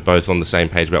we're both on the same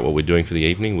page about what we're doing for the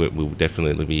evening, we'll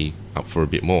definitely be up for a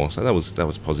bit more. So that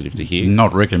was positive to hear.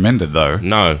 Not recommended, though.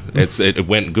 No, it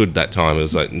went good that time. It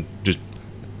was like, just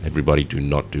everybody do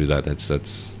not do that.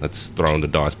 That's throwing the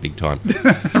dice big time.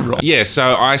 Right. Yeah,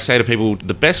 so I say to people,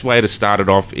 the best way to start it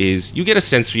off is you get a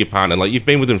sense for your partner. Like, you've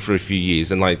been with them for a few years,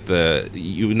 and like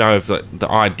you know if the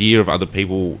idea of other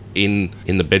people in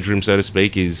the bedroom, so to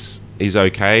speak, is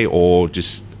okay, or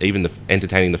just even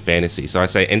entertaining the fantasy. So I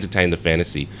say entertain the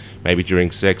fantasy. Maybe during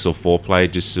sex or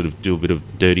foreplay, just sort of do a bit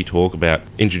of dirty talk about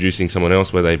introducing someone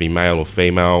else, whether they be male or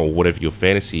female or whatever your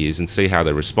fantasy is, and see how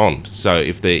they respond. So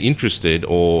if they're interested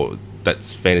or that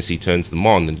fantasy turns them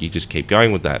on, then you just keep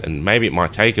going with that. And maybe it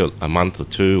might take a month or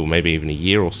two, or maybe even a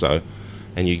year or so,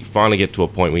 and you finally get to a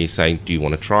point where you're saying, do you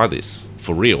want to try this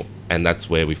for real? And that's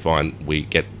where we find we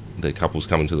get the couples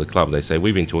coming to the club. They say,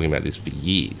 we've been talking about this for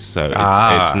years. So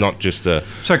it's not just a...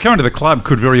 So coming to the club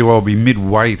could very well be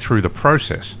midway through the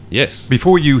process. Yes.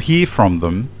 Before you hear from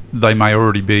them, they may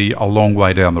already be a long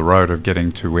way down the road of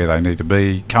getting to where they need to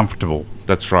be comfortable.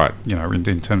 That's right. You know,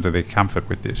 in terms of their comfort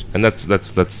with this. And that's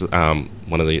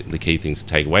one of the key things to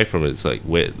take away from it. It's like,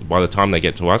 by the time they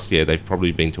get to us, they've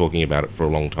probably been talking about it for a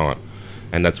long time.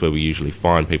 And that's where we usually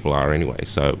find people are anyway.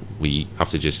 So we have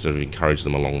to just sort of encourage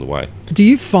them along the way. Do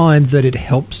you find that it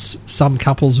helps some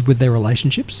couples with their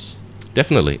relationships?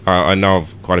 Definitely. I know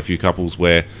of quite a few couples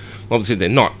where, obviously, they're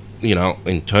not,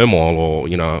 in turmoil or,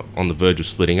 on the verge of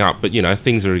splitting up. But,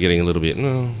 things are getting a little bit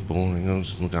boring. I'll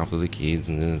just look after the kids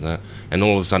and that. And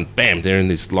all of a sudden, bam, they're in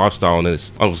this lifestyle, and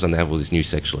all of a sudden they have all this new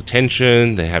sexual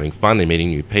attention. They're having fun. They're meeting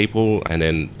new people. And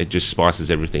then it just spices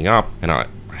everything up. And I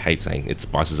hate saying it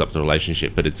spices up the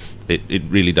relationship, but it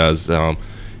really does,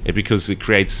 because it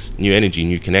creates new energy,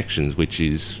 new connections, which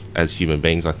is, as human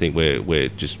beings, I think we're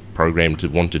just programmed to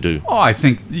want to do. Oh, I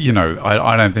think,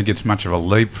 I don't think it's much of a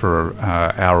leap for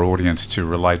our audience to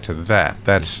relate to that.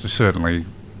 That's certainly,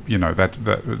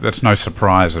 that's no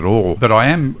surprise at all. But I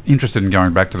am interested in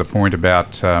going back to the point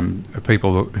about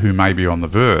people who may be on the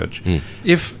verge.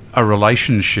 If a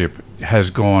relationship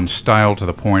has gone stale to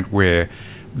the point where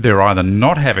they're either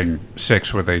not having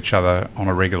sex with each other on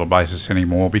a regular basis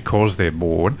anymore because they're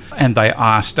bored, and they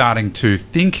are starting to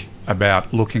think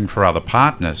about looking for other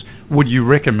partners, would you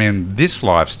recommend this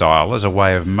lifestyle as a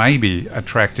way of maybe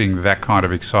attracting that kind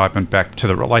of excitement back to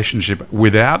the relationship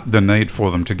without the need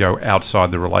for them to go outside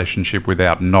the relationship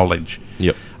without knowledge?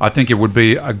 Yep. I think it would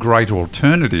be a great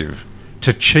alternative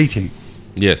to cheating.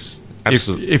 Yes,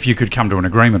 absolutely. If you could come to an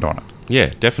agreement on it.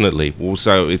 Yeah, definitely.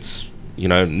 Also, it's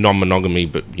non-monogamy,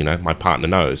 but my partner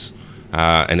knows.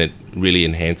 and it really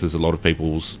enhances a lot of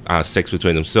people's sex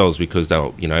between themselves, because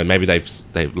they'll, maybe they've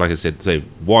like I said, they've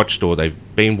watched, or they've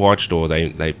been watched, or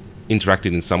they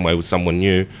interacted in some way with someone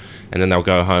new, and then they'll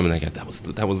go home and they go,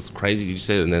 that was crazy you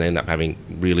said, and then they end up having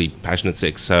really passionate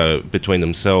sex between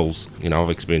themselves. I've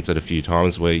experienced it a few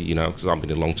times where, because I've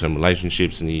been in long-term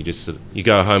relationships, and you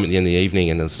go home at the end of the evening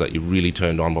and it's like you're really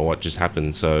turned on by what just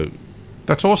happened. So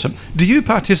that's awesome. Do you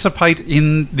participate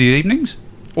in the evenings,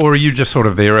 or are you just sort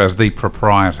of there as the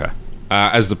proprietor?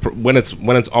 When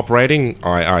it's operating,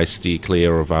 I steer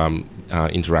clear of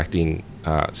interacting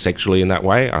sexually in that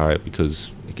way,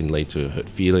 because it can lead to hurt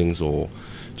feelings or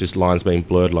just lines being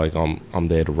blurred. Like I'm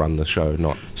there to run the show,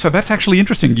 not. So that's actually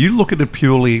interesting. You look at it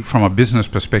purely from a business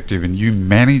perspective, and you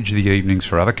manage the evenings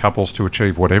for other couples to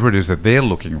achieve whatever it is that they're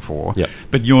looking for. Yep.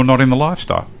 But you're not in the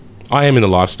lifestyle. I am in the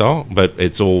lifestyle, but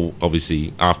it's all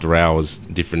obviously after hours,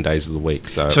 different days of the week.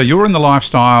 So you're in the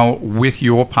lifestyle with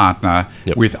your partner,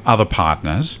 Yep. with other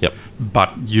partners, Yep.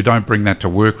 but you don't bring that to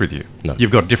work with you. No.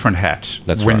 You've got different hats.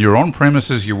 That's when right. you're on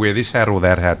premises, you wear this hat or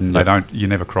that hat, and Yep. you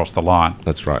never cross the line.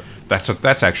 That's right.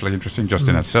 That's actually interesting just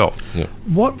in itself. Yeah.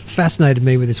 What fascinated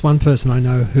me with this one person I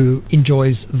know who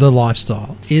enjoys the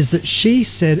lifestyle is that she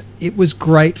said it was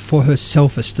great for her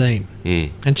self-esteem.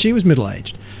 And she was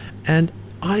middle-aged. And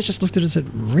I just looked at it and said,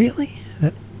 really?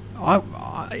 That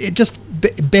it just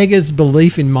beggars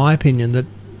belief, in my opinion, that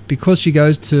because she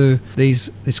goes to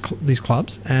these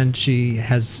clubs and she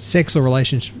has sex or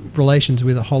relations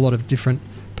with a whole lot of different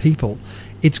people,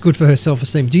 it's good for her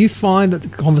self-esteem. Do you find that the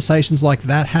conversations like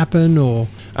that happen, or?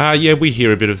 Yeah, we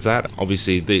hear a bit of that.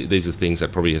 Obviously, these are things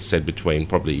that probably are said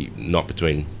probably not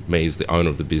between me as the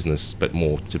owner of the business, but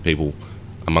more to people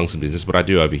amongst the business. But I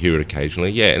do overhear it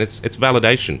occasionally. Yeah, and it's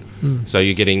validation. So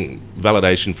you're getting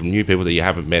validation from new people that you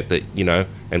haven't met, that,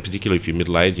 and particularly if you're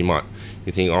middle-aged,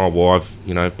 you think, oh, well,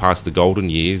 I've passed the golden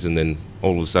years, and then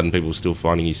all of a sudden people are still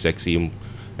finding you sexy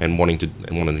and wanting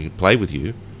to play with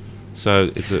you.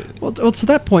 So it's well, to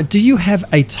that point, do you have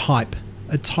a type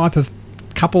of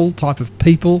couple, type of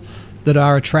people that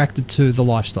are attracted to the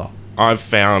lifestyle? I've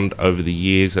found over the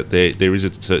years that there is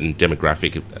a certain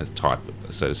demographic type,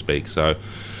 so to speak. So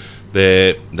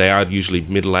they are usually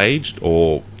middle-aged,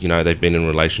 or they've been in a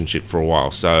relationship for a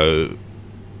while. So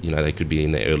they could be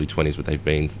in their early 20s, but they've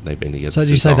been together. So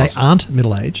did you say they aren't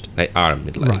middle-aged? They are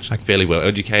middle-aged, Right, okay. fairly well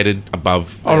educated,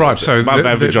 above above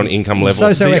average on income level.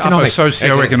 The upper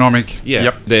socioeconomic. Yeah,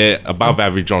 Yep. they're above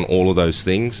average on all of those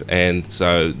things, and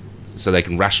so they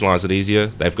can rationalise it easier.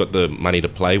 They've got the money to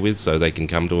play with, so they can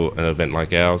come to an event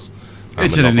like ours.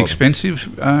 It's an inexpensive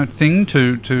thing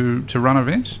to run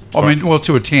events?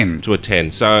 To attend. To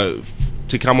attend. So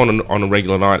to come on a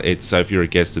regular night, if you're a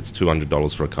guest, it's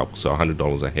 $200 for a couple, so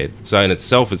 $100 a head. So in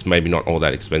itself, it's maybe not all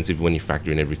that expensive. When you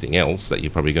factor in everything else that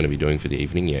you're probably going to be doing for the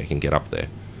evening, yeah, it can get up there.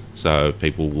 So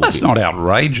people will. That's not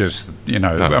outrageous,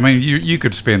 No. No. I mean, you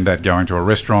could spend that going to a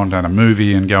restaurant and a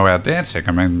movie and go out dancing.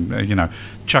 I mean,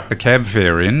 chuck the cab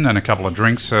fare in and a couple of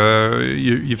drinks.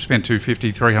 You've spent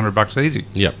 $250, $300 easy.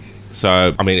 Yep.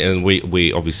 So I mean, and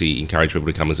we obviously encourage people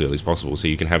to come as early as possible, so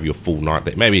you can have your full night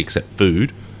there. Maybe except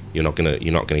food. You're not gonna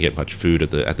get much food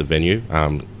at the venue,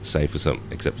 except for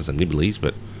some nibblies,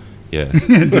 but. Yeah,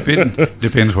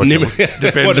 depends what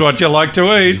you like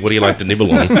to eat. What do you like to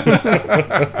nibble on?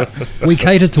 We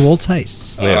cater to all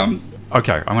tastes. Yeah.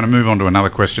 Okay, I'm going to move on to another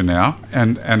question now,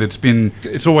 and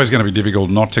it's always going to be difficult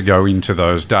not to go into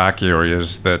those dark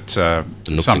areas that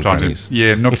nooks sometimes,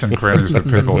 and nooks and crannies that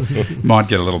people might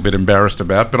get a little bit embarrassed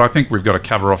about. But I think we've got to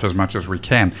cover off as much as we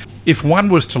can. If one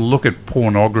was to look at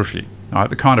pornography,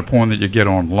 the kind of porn that you get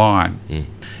online,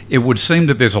 it would seem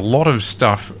that there's a lot of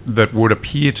stuff that would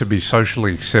appear to be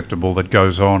socially acceptable that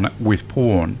goes on with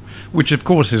porn, which of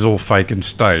course is all fake and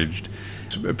staged,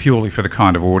 purely for the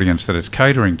kind of audience that it's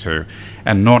catering to,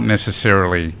 and not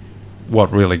necessarily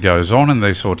what really goes on in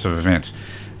these sorts of events.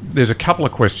 There's a couple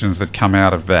of questions that come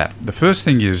out of that. The first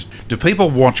thing is, do people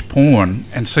watch porn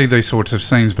and see these sorts of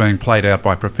scenes being played out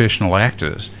by professional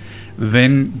actors,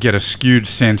 then get a skewed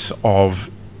sense of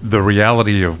the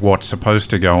reality of what's supposed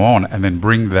to go on, and then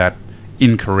bring that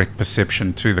incorrect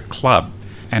perception to the club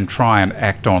and try and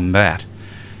act on that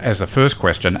as the first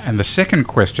question? And the second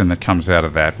question that comes out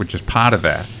of that, which is part of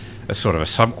that, a sort of a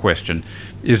sub-question,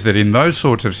 is that in those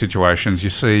sorts of situations you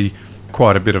see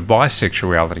quite a bit of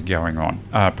bisexuality going on,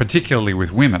 particularly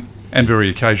with women and very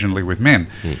occasionally with men.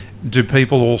 Do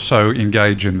people also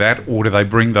engage in that, or do they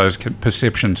bring those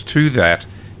perceptions to that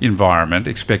environment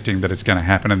expecting that it's going to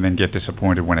happen and then get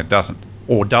disappointed when it doesn't?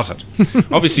 Or does it?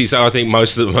 Obviously, so I think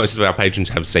most of our patrons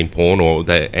have seen porn,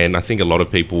 and I think a lot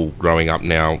of people growing up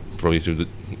now, probably through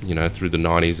through the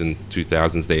 90s and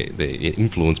 2000s, they're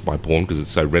influenced by porn because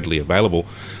it's so readily available.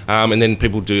 And then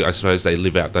people do, I suppose, they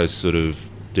live out those sort of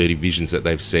dirty visions that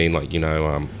they've seen, like,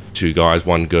 two guys,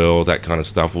 one girl, that kind of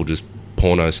stuff, or just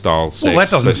porno-style sex. Well, that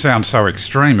doesn't sound so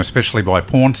extreme, especially by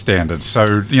porn standards.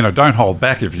 So, don't hold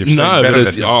back if you've seen better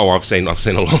than... I've seen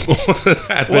a lot more of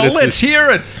that. Well, let's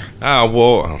hear it.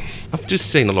 I've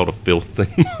just seen a lot of filth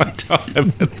in my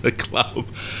time at the club.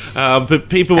 But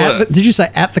people... did you say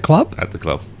at the club? At the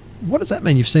club. What does that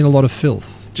mean? You've seen a lot of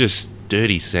filth? Just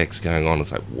dirty sex going on.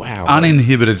 It's like, wow.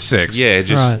 Uninhibited sex. Yeah,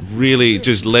 just really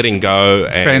just letting go.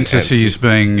 Fantasies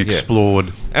being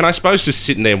explored. And I suppose just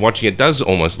sitting there watching it does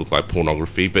almost look like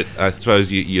pornography, but I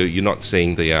suppose you're not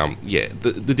seeing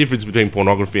the difference between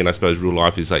pornography and I suppose real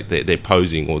life is like they're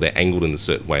posing or they're angled in a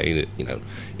certain way.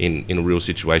 In a real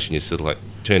situation, you're sort of like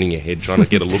turning your head trying to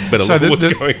get a better look at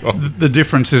what's going on. The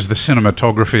difference is the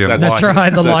cinematography and That's lighting. right,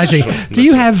 the lighting. Do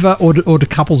you have, or do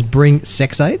couples bring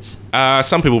sex aids?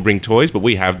 Some people bring toys, but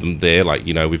we have them there. Like,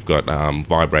 we've got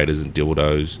vibrators and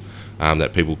dildos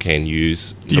that people can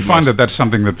use. Do you find that that's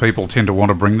something that people tend to want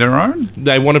to bring their own?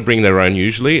 They want to bring their own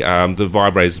usually. The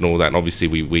vibrators and all that, and obviously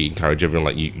we encourage everyone,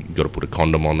 like, you've got to put a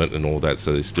condom on it and all that,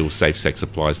 so there's still safe sex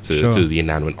applies to the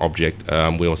inanimate object.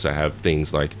 We also have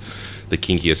things like the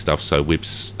kinkier stuff, so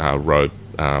whips, rope,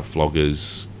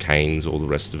 floggers, canes, all the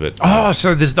rest of it. Oh,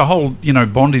 so there's the whole,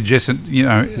 bondage, there's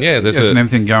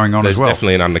everything going on as well. There's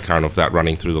definitely an undercurrent of that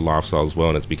running through the lifestyle as well,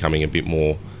 and it's becoming a bit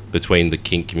more between the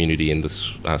kink community and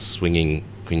the swinging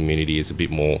community is a bit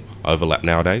more overlap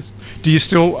nowadays. Do you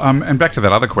still, and back to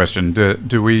that other question,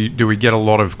 do we get a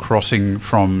lot of crossing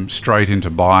from straight into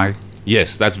bi?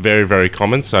 Yes, that's very, very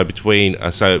common. So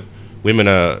women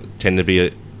tend to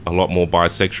be a lot more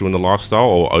bisexual in the lifestyle,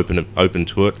 or open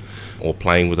to it, or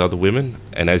playing with other women.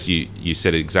 And as you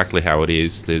said exactly how it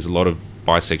is, there's a lot of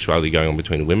bisexuality going on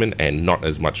between women and not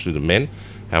as much through the men.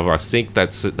 However, I think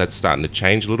that's starting to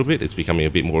change a little bit. It's becoming a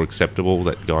bit more acceptable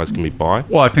that guys can be bi.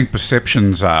 Well, I think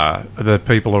perceptions are that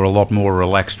people are a lot more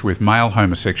relaxed with male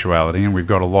homosexuality, and we've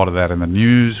got a lot of that in the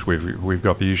news. We've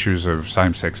got the issues of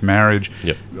same-sex marriage.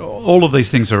 Yep. All of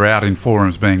these things are out in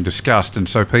forums being discussed, and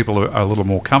so people are a little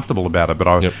more comfortable about it. But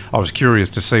I was curious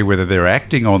to see whether they're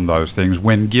acting on those things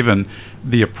when given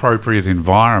the appropriate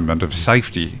environment of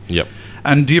safety. Yep.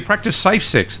 And do you practice safe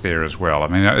sex there as well? I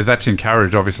mean, that's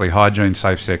encouraged, obviously, hygiene,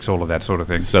 safe sex, all of that sort of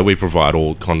thing. So we provide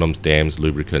all condoms, dams,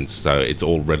 lubricants, so it's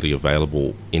all readily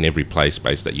available in every play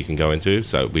space that you can go into.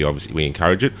 So we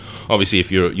encourage it. Obviously,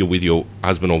 if you're with your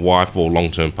husband or wife or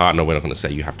long-term partner, we're not going to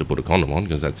say you have to put a condom on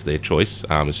because that's their choice.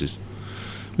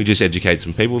 We just educate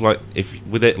some people, like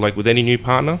with any new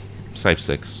partner, safe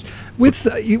sex. We're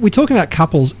talking about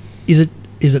couples. Is it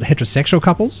heterosexual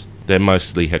couples? They're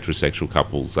mostly heterosexual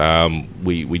couples.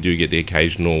 We do get the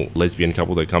occasional lesbian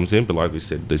couple that comes in, but like we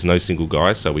said, there's no single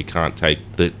guy, so we can't take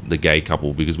the gay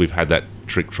couple because we've had that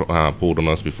trick pulled on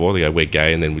us before. They go, we're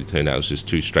gay, and then we turn out it's just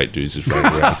two straight dudes just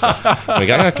running around. So we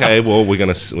go, okay, well we're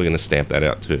gonna stamp that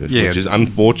out too, which is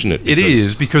unfortunate. It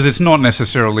is because it's not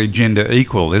necessarily gender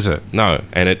equal, is it? No,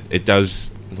 and it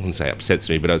does. I wouldn't say upsets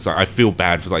me, but it's like I feel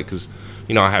bad for because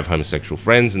I have homosexual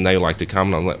friends and they like to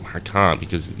come, and I'm like I can't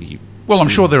because. Well, I'm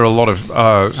sure there are a lot of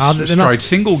straight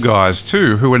single guys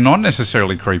too who are not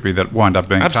necessarily creepy that wind up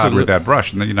being tarred with that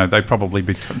brush, and they'd probably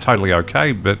be totally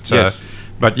okay. But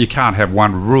but you can't have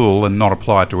one rule and not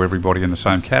apply it to everybody in the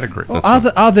same category. Well,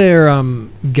 are there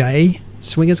gay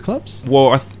swingers clubs? Well,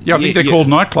 I think they're called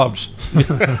nightclubs.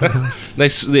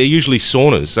 They're usually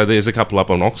saunas. So there's a couple up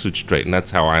on Oxford Street, and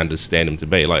that's how I understand them to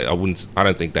be. Like I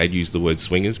don't think they'd use the word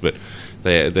swingers, but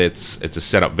it's a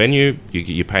set-up venue.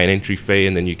 You pay an entry fee,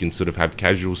 and then you can sort of have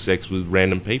casual sex with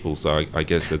random people. So I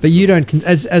guess that's... But you don't,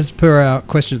 as per our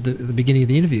question at the beginning of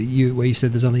the interview, where you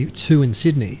said there's only 2 in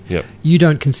Sydney. Yep. You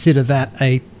don't consider that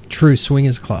a true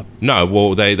swingers club? No,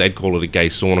 well, they'd call it a gay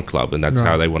sauna club, and that's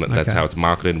how they want it. That's how it's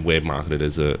marketed, and we're marketed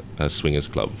as a swingers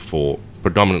club for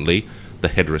predominantly the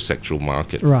heterosexual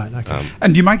market. Right. Okay.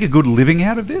 And do you make a good living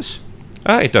out of this?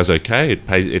 It does okay. It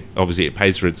pays. It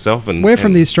pays for itself. And we're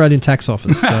from the Australian Tax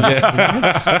Office.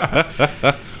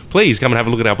 So. Please come and have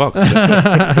a look at our box.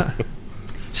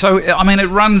 So, I mean, it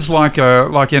runs like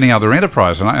any other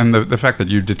enterprise, and the fact that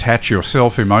you detach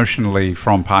yourself emotionally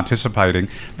from participating,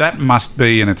 that must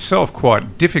be in itself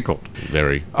quite difficult.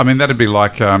 Very. I mean, that'd be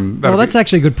like... that's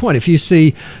actually a good point. If you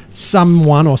see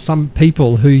someone or some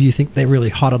people who you think they're really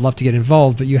hot, I'd love to get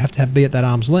involved, but you have to be at that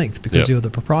arm's length because you're the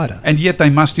proprietor. And yet they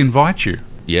must invite you.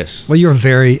 Yes. Well, you're a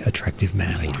very attractive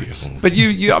man. Thank you. But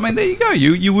I mean, there you go.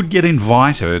 You would get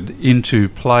invited into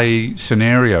play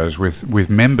scenarios with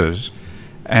members,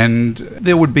 and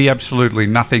there would be absolutely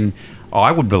nothing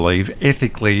I would believe,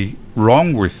 ethically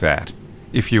wrong with that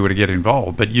if you were to get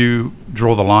involved. But you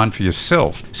draw the line for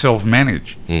yourself,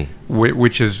 self-manage,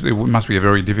 which is, it must be a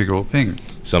very difficult thing.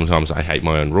 Sometimes I hate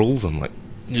my own rules. I'm like,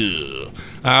 ugh.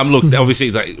 Look,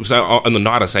 obviously, so on the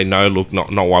night I say no, look, not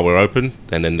while we're open,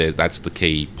 and then that's the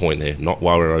key point there, not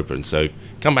while we're open. So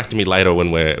come back to me later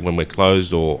when we're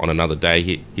closed or on another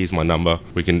day. Here's my number.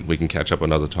 We can catch up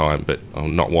another time, but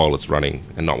not while it's running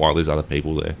and not while there's other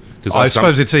people there. Because I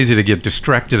suppose it's easy to get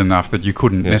distracted enough that you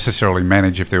couldn't necessarily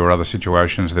manage if there were other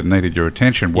situations that needed your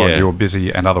attention while you're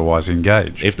busy and otherwise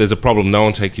engaged. If there's a problem, no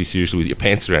one takes you seriously with your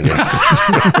pants around your ankles.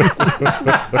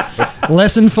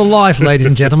 Lesson for life, ladies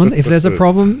and gentlemen. If there's a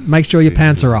problem, make sure your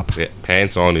pants are up. Yeah,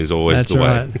 pants on is always the way.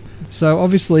 Right. So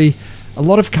obviously, a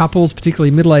lot of couples, particularly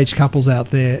middle-aged couples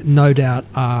out there, no doubt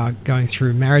are going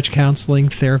through marriage counselling,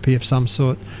 therapy of some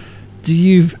sort. Do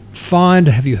you find,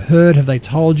 have you heard, have they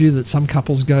told you that some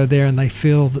couples go there and they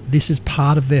feel that this is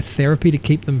part of their therapy to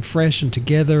keep them fresh and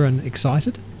together and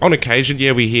excited? On occasion,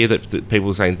 yeah, we hear that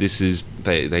people are saying this is,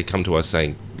 they come to us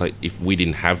saying, like, if we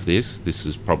didn't have this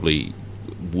is probably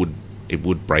it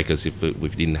would break us if we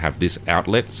didn't have this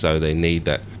outlet. So they need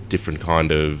that different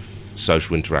kind of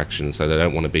social interaction, so they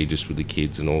don't want to be just with the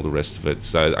kids and all the rest of it.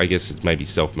 So I guess it's maybe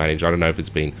self-managed. I don't know if it's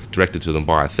been directed to them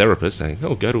by a therapist saying,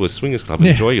 oh, go to a swingers club,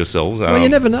 enjoy yourselves. Well, you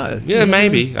never know. Yeah,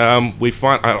 maybe. We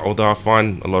find, although I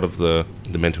find a lot of the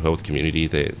mental health community,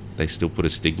 they still put a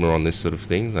stigma on this sort of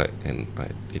thing,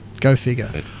 go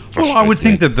figure. Well, I would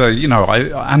think that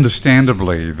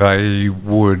understandably, they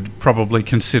would probably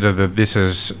consider that this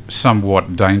is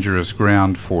somewhat dangerous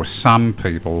ground for some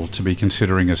people to be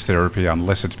considering as therapy,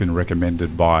 unless it's been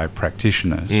recommended by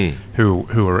practitioners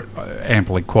who are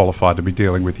amply qualified to be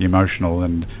dealing with the emotional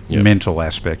and mental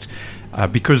aspect,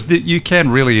 because you can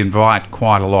really invite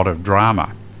quite a lot of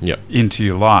drama into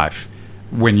your life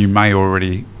when you may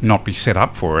already not be set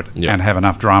up for it and have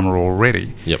enough drama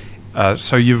already.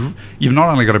 So you've not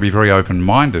only got to be very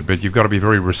open-minded, but you've got to be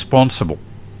very responsible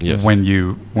when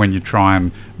you try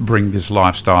and bring this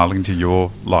lifestyle into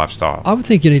your lifestyle. I would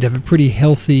think you need to have a pretty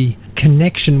healthy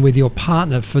connection with your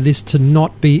partner for this to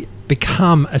not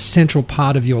become a central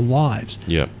part of your lives.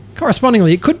 Yeah.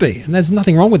 Correspondingly, it could be, and there's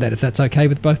nothing wrong with that if that's okay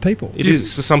with both people. It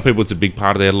is. For some people, it's a big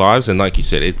part of their lives, and like you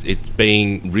said, it's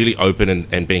being really open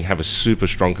and have a super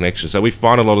strong connection. So we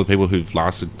find a lot of people who've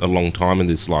lasted a long time in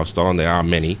this lifestyle, and there are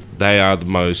many, they are the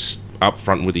most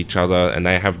upfront with each other, and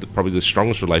they have probably the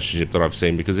strongest relationship that I've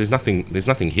seen, because there's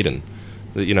nothing hidden.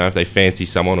 You know, if they fancy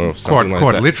someone or something like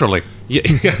that. Quite literally.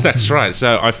 Yeah, that's right.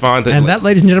 So I find that... And that,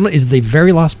 ladies and gentlemen, is the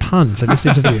very last pun for this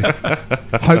interview.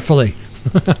 Hopefully.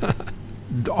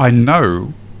 I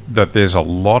know that there's a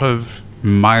lot of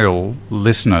male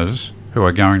listeners who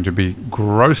are going to be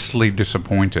grossly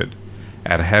disappointed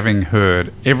at having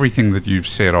heard everything that you've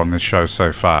said on this show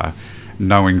so far,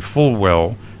 knowing full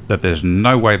well that there's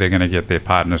no way they're going to get their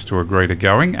partners to agree to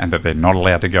going, and that they're not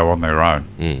allowed to go on their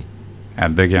own.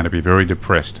 And they're going to be very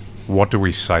depressed. What do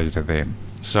we say to them?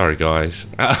 Sorry, guys.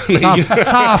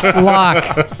 Tough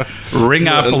luck. Ring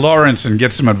up Lawrence and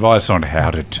get some advice on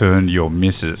how to turn your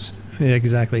missus. Yeah,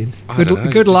 exactly.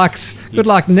 Good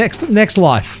luck next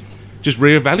life. Just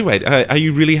reevaluate. Are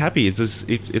you really happy? If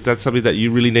that's something that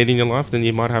you really need in your life, then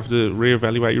you might have to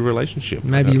reevaluate your relationship.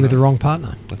 Maybe you're with the wrong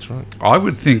partner. That's right. I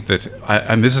would think that,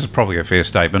 and this is probably a fair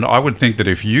statement, I would think that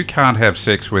if you can't have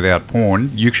sex without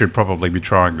porn, you should probably be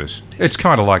trying this. It's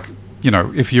kind of like,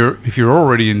 if you're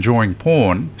already enjoying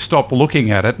porn, stop looking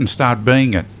at it and start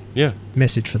being it. Yeah.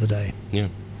 Message for the day. Yeah.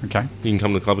 Okay. You can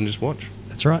come to the club and just watch.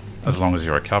 That's right. As long as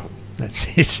you're a couple.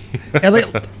 That's it.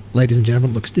 Elliot, ladies and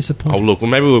gentlemen, looks disappointed. Oh, look, well,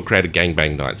 maybe we'll create a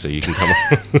gangbang night so you can come.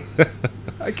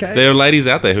 Okay. There are ladies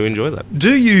out there who enjoy that.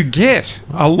 Do you get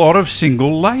a lot of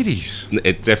single ladies?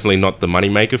 It's definitely not the money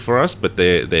maker for us, but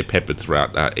they're peppered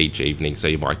throughout each evening, so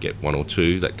you might get one or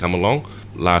two that come along.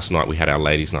 Last night we had our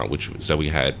ladies' night, so we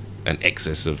had an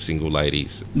excess of single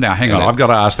ladies. Now, hang on, I've got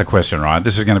to ask the question, right?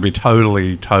 This is going to be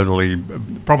totally,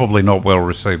 probably not well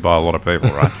received by a lot of people,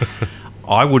 right?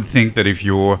 I would think that if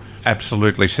you're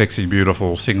absolutely sexy,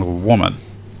 beautiful, single woman,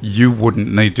 you wouldn't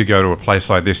need to go to a place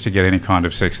like this to get any kind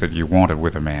of sex that you wanted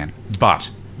with a man. But,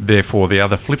 therefore, the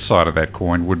other flip side of that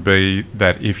coin would be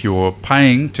that if you're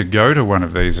paying to go to one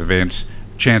of these events,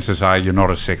 chances are you're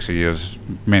not as sexy as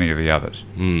many of the others.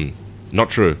 Not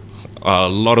true. A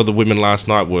lot of the women last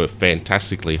night were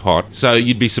fantastically hot. So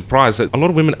you'd be surprised that a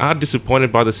lot of women are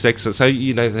disappointed by the sex. So,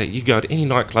 you go to any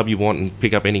nightclub you want and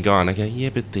pick up any guy, and they go, yeah,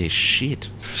 but they're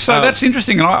shit. So that's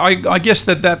interesting. And I guess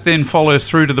that then follows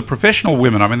through to the professional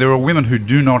women. I mean, there are women who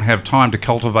do not have time to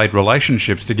cultivate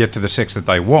relationships to get to the sex that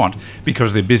they want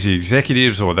because they're busy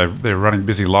executives or they're running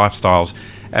busy lifestyles.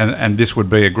 and this would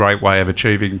be a great way of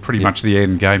achieving pretty much the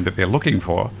end game that they're looking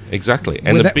for. Exactly.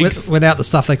 And without the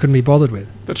stuff they couldn't be bothered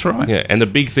with. That's right. Yeah, and the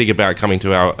big thing about coming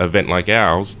to our event like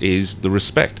ours is the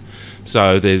respect.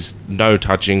 So there's no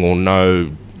touching or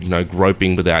no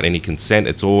groping without any consent.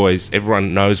 It's always,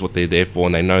 everyone knows what they're there for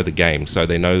and they know the game. So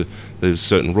they know there's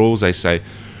certain rules. They say,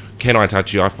 can I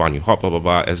touch you? I find you hot, blah, blah,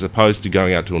 blah. As opposed to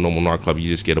going out to a normal nightclub, you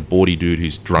just get a bawdy dude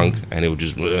who's drunk and he'll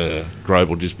just, grope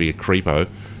will just be a creepo.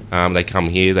 They come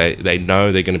here, they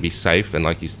know they're going to be safe, and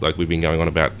like we've been going on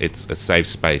about, it's a safe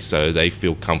space, so they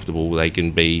feel comfortable. They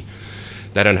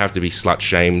don't have to be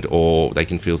slut-shamed, or they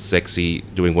can feel sexy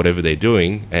doing whatever they're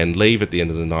doing and leave at the end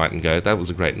of the night and go, that was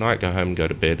a great night, go home and go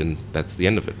to bed, and that's the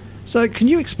end of it. So can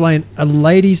you explain a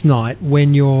ladies' night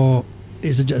when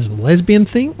is it just a lesbian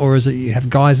thing, or is it you have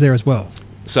guys there as well?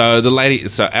 So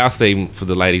our theme for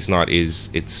the ladies' night is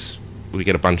we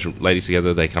get a bunch of ladies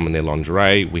together, they come in their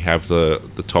lingerie, we have the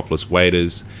topless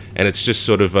waiters, and it's just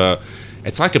sort of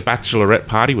it's like a bachelorette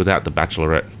party without the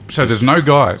bachelorette. So there's no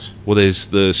guys? Well, there's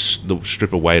the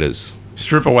stripper waiters.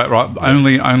 Stripper wait, right?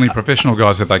 Only professional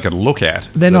guys that they can look at.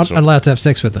 They're not allowed to have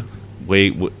sex with them.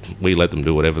 We let them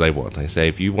do whatever they want. They say,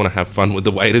 if you want to have fun with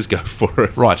the waiters, go for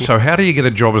it. Right, so how do you get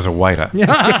a job as a waiter? You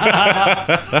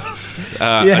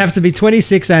have to be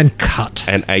 26 and cut.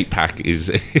 An 8-pack is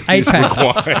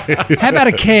required. How about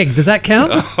a keg? Does that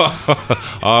count?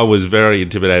 I was very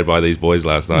intimidated by these boys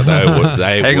last night.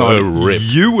 They were ripped.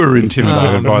 You were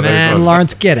intimidated by these boys.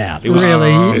 Lawrence, get out.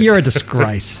 Really, you're a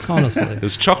disgrace, honestly. It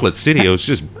was Chocolate City. It was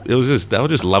just they were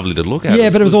just lovely to look at. Yeah,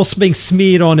 but it was all being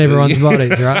smeared on everyone's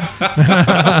bodies, right?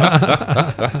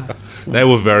 They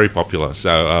were very popular.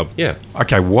 So, yeah.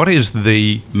 Okay, what is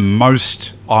the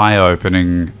most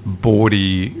eye-opening,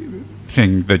 bawdy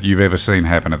thing that you've ever seen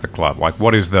happen at the club? Like,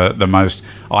 what is the most,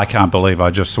 I can't believe I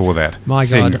just saw that My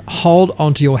thing? God, hold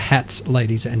onto your hats,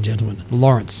 ladies and gentlemen.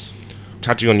 Lawrence.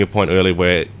 Touching on your point earlier,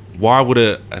 where why would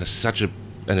such an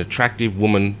attractive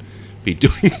woman be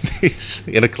doing this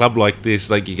in a club like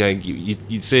this? Like,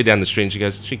 you'd see her down the street and she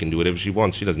goes, she can do whatever she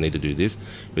wants, she doesn't need to do this.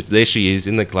 But there she is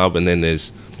in the club, and then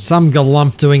there's some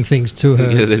galump doing things to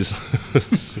her. Yeah,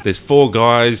 there's 4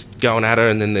 guys going at her,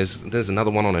 and then there's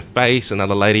another one on her face,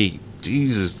 another lady.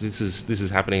 Jesus, this is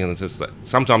happening, and it's just like,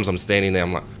 sometimes I'm standing there,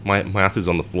 I'm like, my mouth is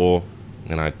on the floor,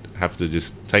 and I have to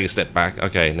just take a step back.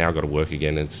 Okay, now I've got to work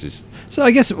again. It's just. So I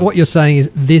guess what you're saying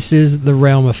is this is the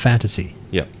realm of fantasy.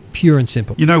 Yeah. Pure and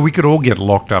simple. You know, we could all get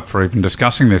locked up for even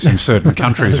discussing this in certain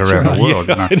countries around the world.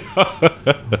 Yeah,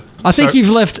 I think you've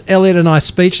left Elliot and I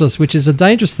speechless, which is a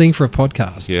dangerous thing for a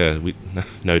podcast. Yeah,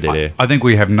 no dead air. I think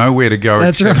we have nowhere to go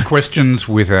except right. questions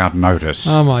without notice.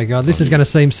 Oh my God, this is going to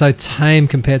seem so tame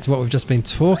compared to what we've just been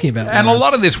talking about. And a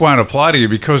lot of this won't apply to you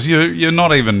because you're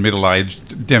not even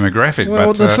middle-aged demographic.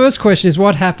 Well, but, the first question is,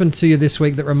 what happened to you this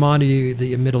week that reminded you that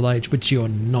you're middle-aged, which you're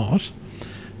not?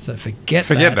 So forget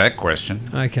that question.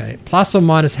 Okay. Plus or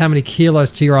minus how many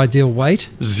kilos to your ideal weight?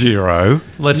 0.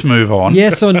 Let's move on.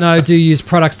 Yes or no, do you use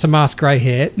products to mask grey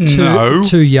hair? No.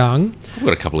 Too young? I've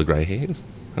got a couple of grey hairs,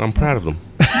 and I'm proud of them.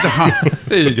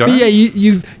 There you go. But yeah,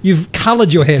 you've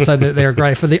coloured your hair so that they're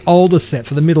grey for the older set,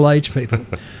 for the middle-aged people.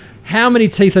 How many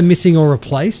teeth are missing or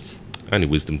replaced? Only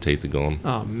wisdom teeth are gone.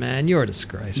 Oh, man, you're a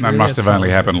disgrace. That must have only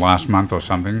happened last month or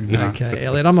something. Okay,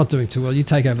 Elliot, I'm not doing too well. You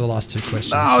take over the last 2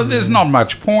 questions. No, there's not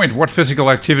much point. What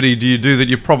physical activity do you do that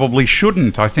you probably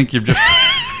shouldn't? I think you've just...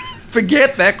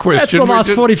 Forget that question. That's the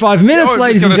last 45 minutes,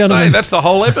 ladies and gentlemen. That's the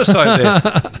whole episode there.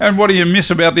 And what do you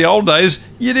miss about the old days?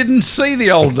 You didn't see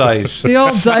the old days. The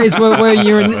old days were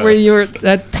where you were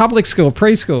at public school,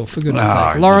 preschool, for goodness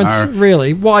sake. Lawrence,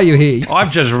 really, why are you here?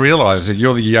 I've just realised that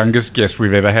you're the youngest guest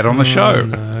we've ever had on the show.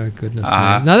 No, goodness me.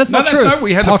 No, that's not true.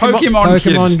 We had the Pokemon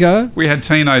kids. Go. We had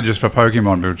teenagers for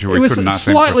Pokemon, which we couldn't ask them. It was a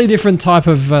slightly different type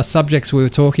of subjects we were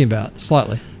talking about,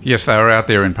 slightly. Yes, they were out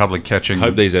there in public catching. I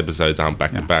hope these episodes aren't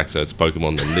back to back, so it's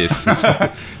Pokemon than this.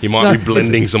 You might be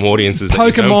blending some audiences.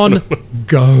 Pokemon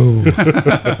Go.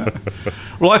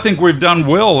 Well, I think we've done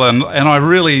well, and I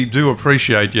really do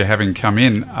appreciate you having come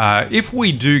in. If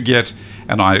we do get,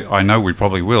 and I know we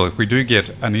probably will, if we do get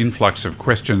an influx of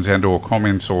questions and or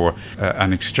comments or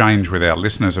an exchange with our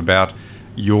listeners about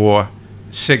your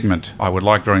segment, I would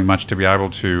like very much to be able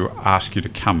to ask you to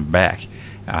come back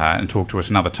and talk to us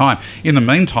another time. In the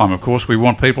meantime, of course, we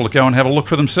want people to go and have a look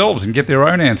for themselves and get their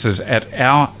own answers at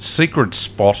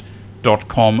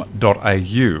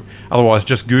oursecretspot.com.au. Otherwise,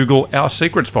 just Google Our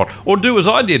Secret Spot, or do as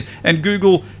I did and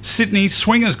Google Sydney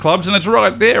Swingers Clubs, and it's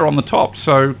right there on the top.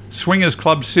 So Swingers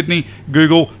Club Sydney,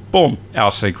 Google, boom,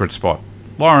 Our Secret Spot.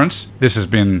 Lawrence, this has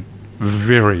been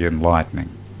very enlightening.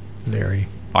 Very.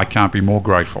 I can't be more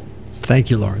grateful. Thank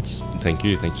you, Lawrence. Thank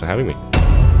you. Thanks for having me.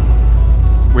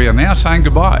 we are now saying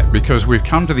goodbye because we've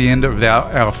come to the end of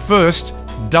our first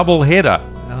double header,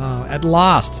 At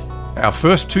last. our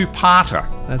first two-parter.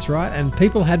 That's right. And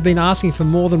people had been asking for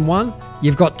more than one.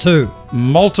 You've got two.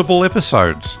 Multiple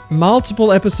episodes.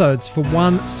 Multiple episodes for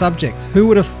one subject. Who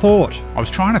would have thought? I was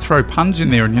trying to throw puns in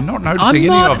there and you're not noticing any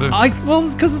of them. Well,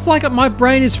 because it's like my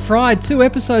brain is fried. 2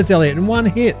 episodes, Elliot, in one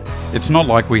hit. It's not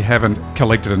like we haven't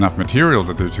collected enough material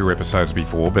to do 2 episodes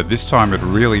before, but this time it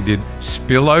really did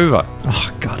spill over.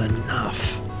 Oh, God,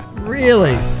 enough.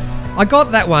 Really? I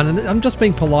got that one, and I'm just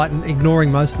being polite and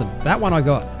ignoring most of them. That one I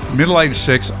got. Middle-aged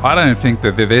sex, I don't think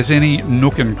that there's any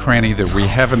nook and cranny that we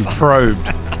haven't probed.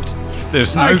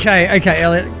 There's no... Okay,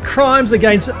 Elliot. Crimes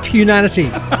against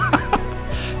punanity.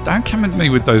 Don't come at me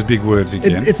with those big words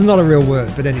again. It's not a real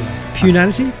word, but anyway.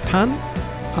 Punanity? Pun?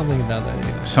 Something about that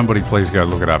anyway. Somebody please go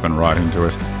look it up and write into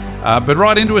us. But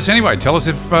write into us anyway. Tell us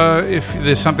if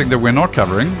there's something that we're not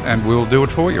covering, and we'll do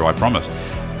it for you, I promise.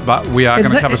 But we are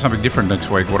going to cover something different next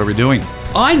week. What are we doing?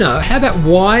 I know. How about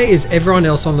why is everyone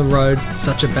else on the road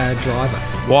such a bad driver?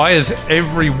 Why is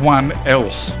everyone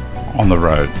else on the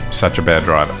road such a bad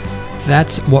driver?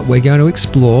 That's what we're going to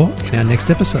explore in our next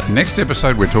episode. Next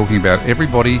episode, we're talking about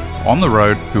everybody on the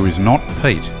road who is not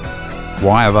Pete.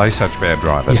 Why are they such bad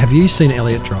drivers? Have you seen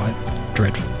Elliot drive?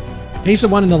 Dreadful. He's the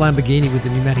one in the Lamborghini with the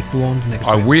pneumatic blonde next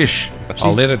to him. I wish.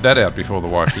 I'll edit that out before the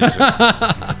wife hears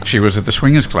it. She was at the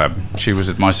Swingers Club. She was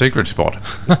at my secret spot.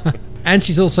 And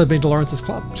she's also been to Lawrence's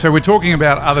club. So we're talking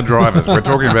about other drivers. We're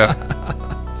talking about...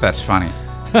 That's funny.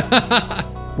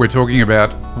 We're talking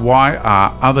about why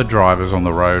are other drivers on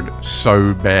the road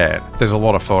so bad? There's a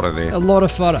lot of fodder there. A lot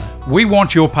of fodder. We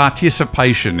want your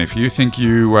participation. If you think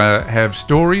you have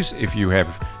stories, if you have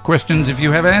questions, if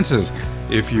you have answers,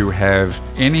 if you have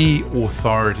any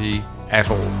authority at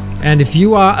all. And if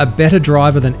you are a better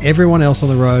driver than everyone else on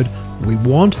the road, we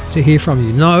want to hear from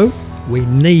you. No, we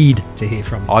need to hear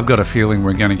from you. I've got a feeling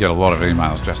we're going to get a lot of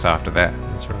emails just after that.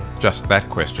 That's right. Just that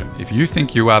question. If you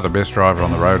think you are the best driver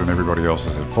on the road and everybody else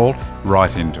is at fault,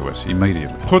 write into us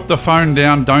immediately. Put the phone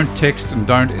down, don't text and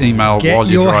don't email while you're driving.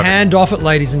 Get your hand off it,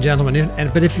 ladies and gentlemen.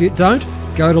 But if you don't,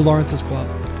 go to Lawrence's club.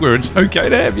 Where it's okay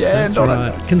to have your hand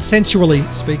on it. Consensually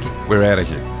speaking. We're out of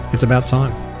here. It's about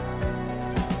time.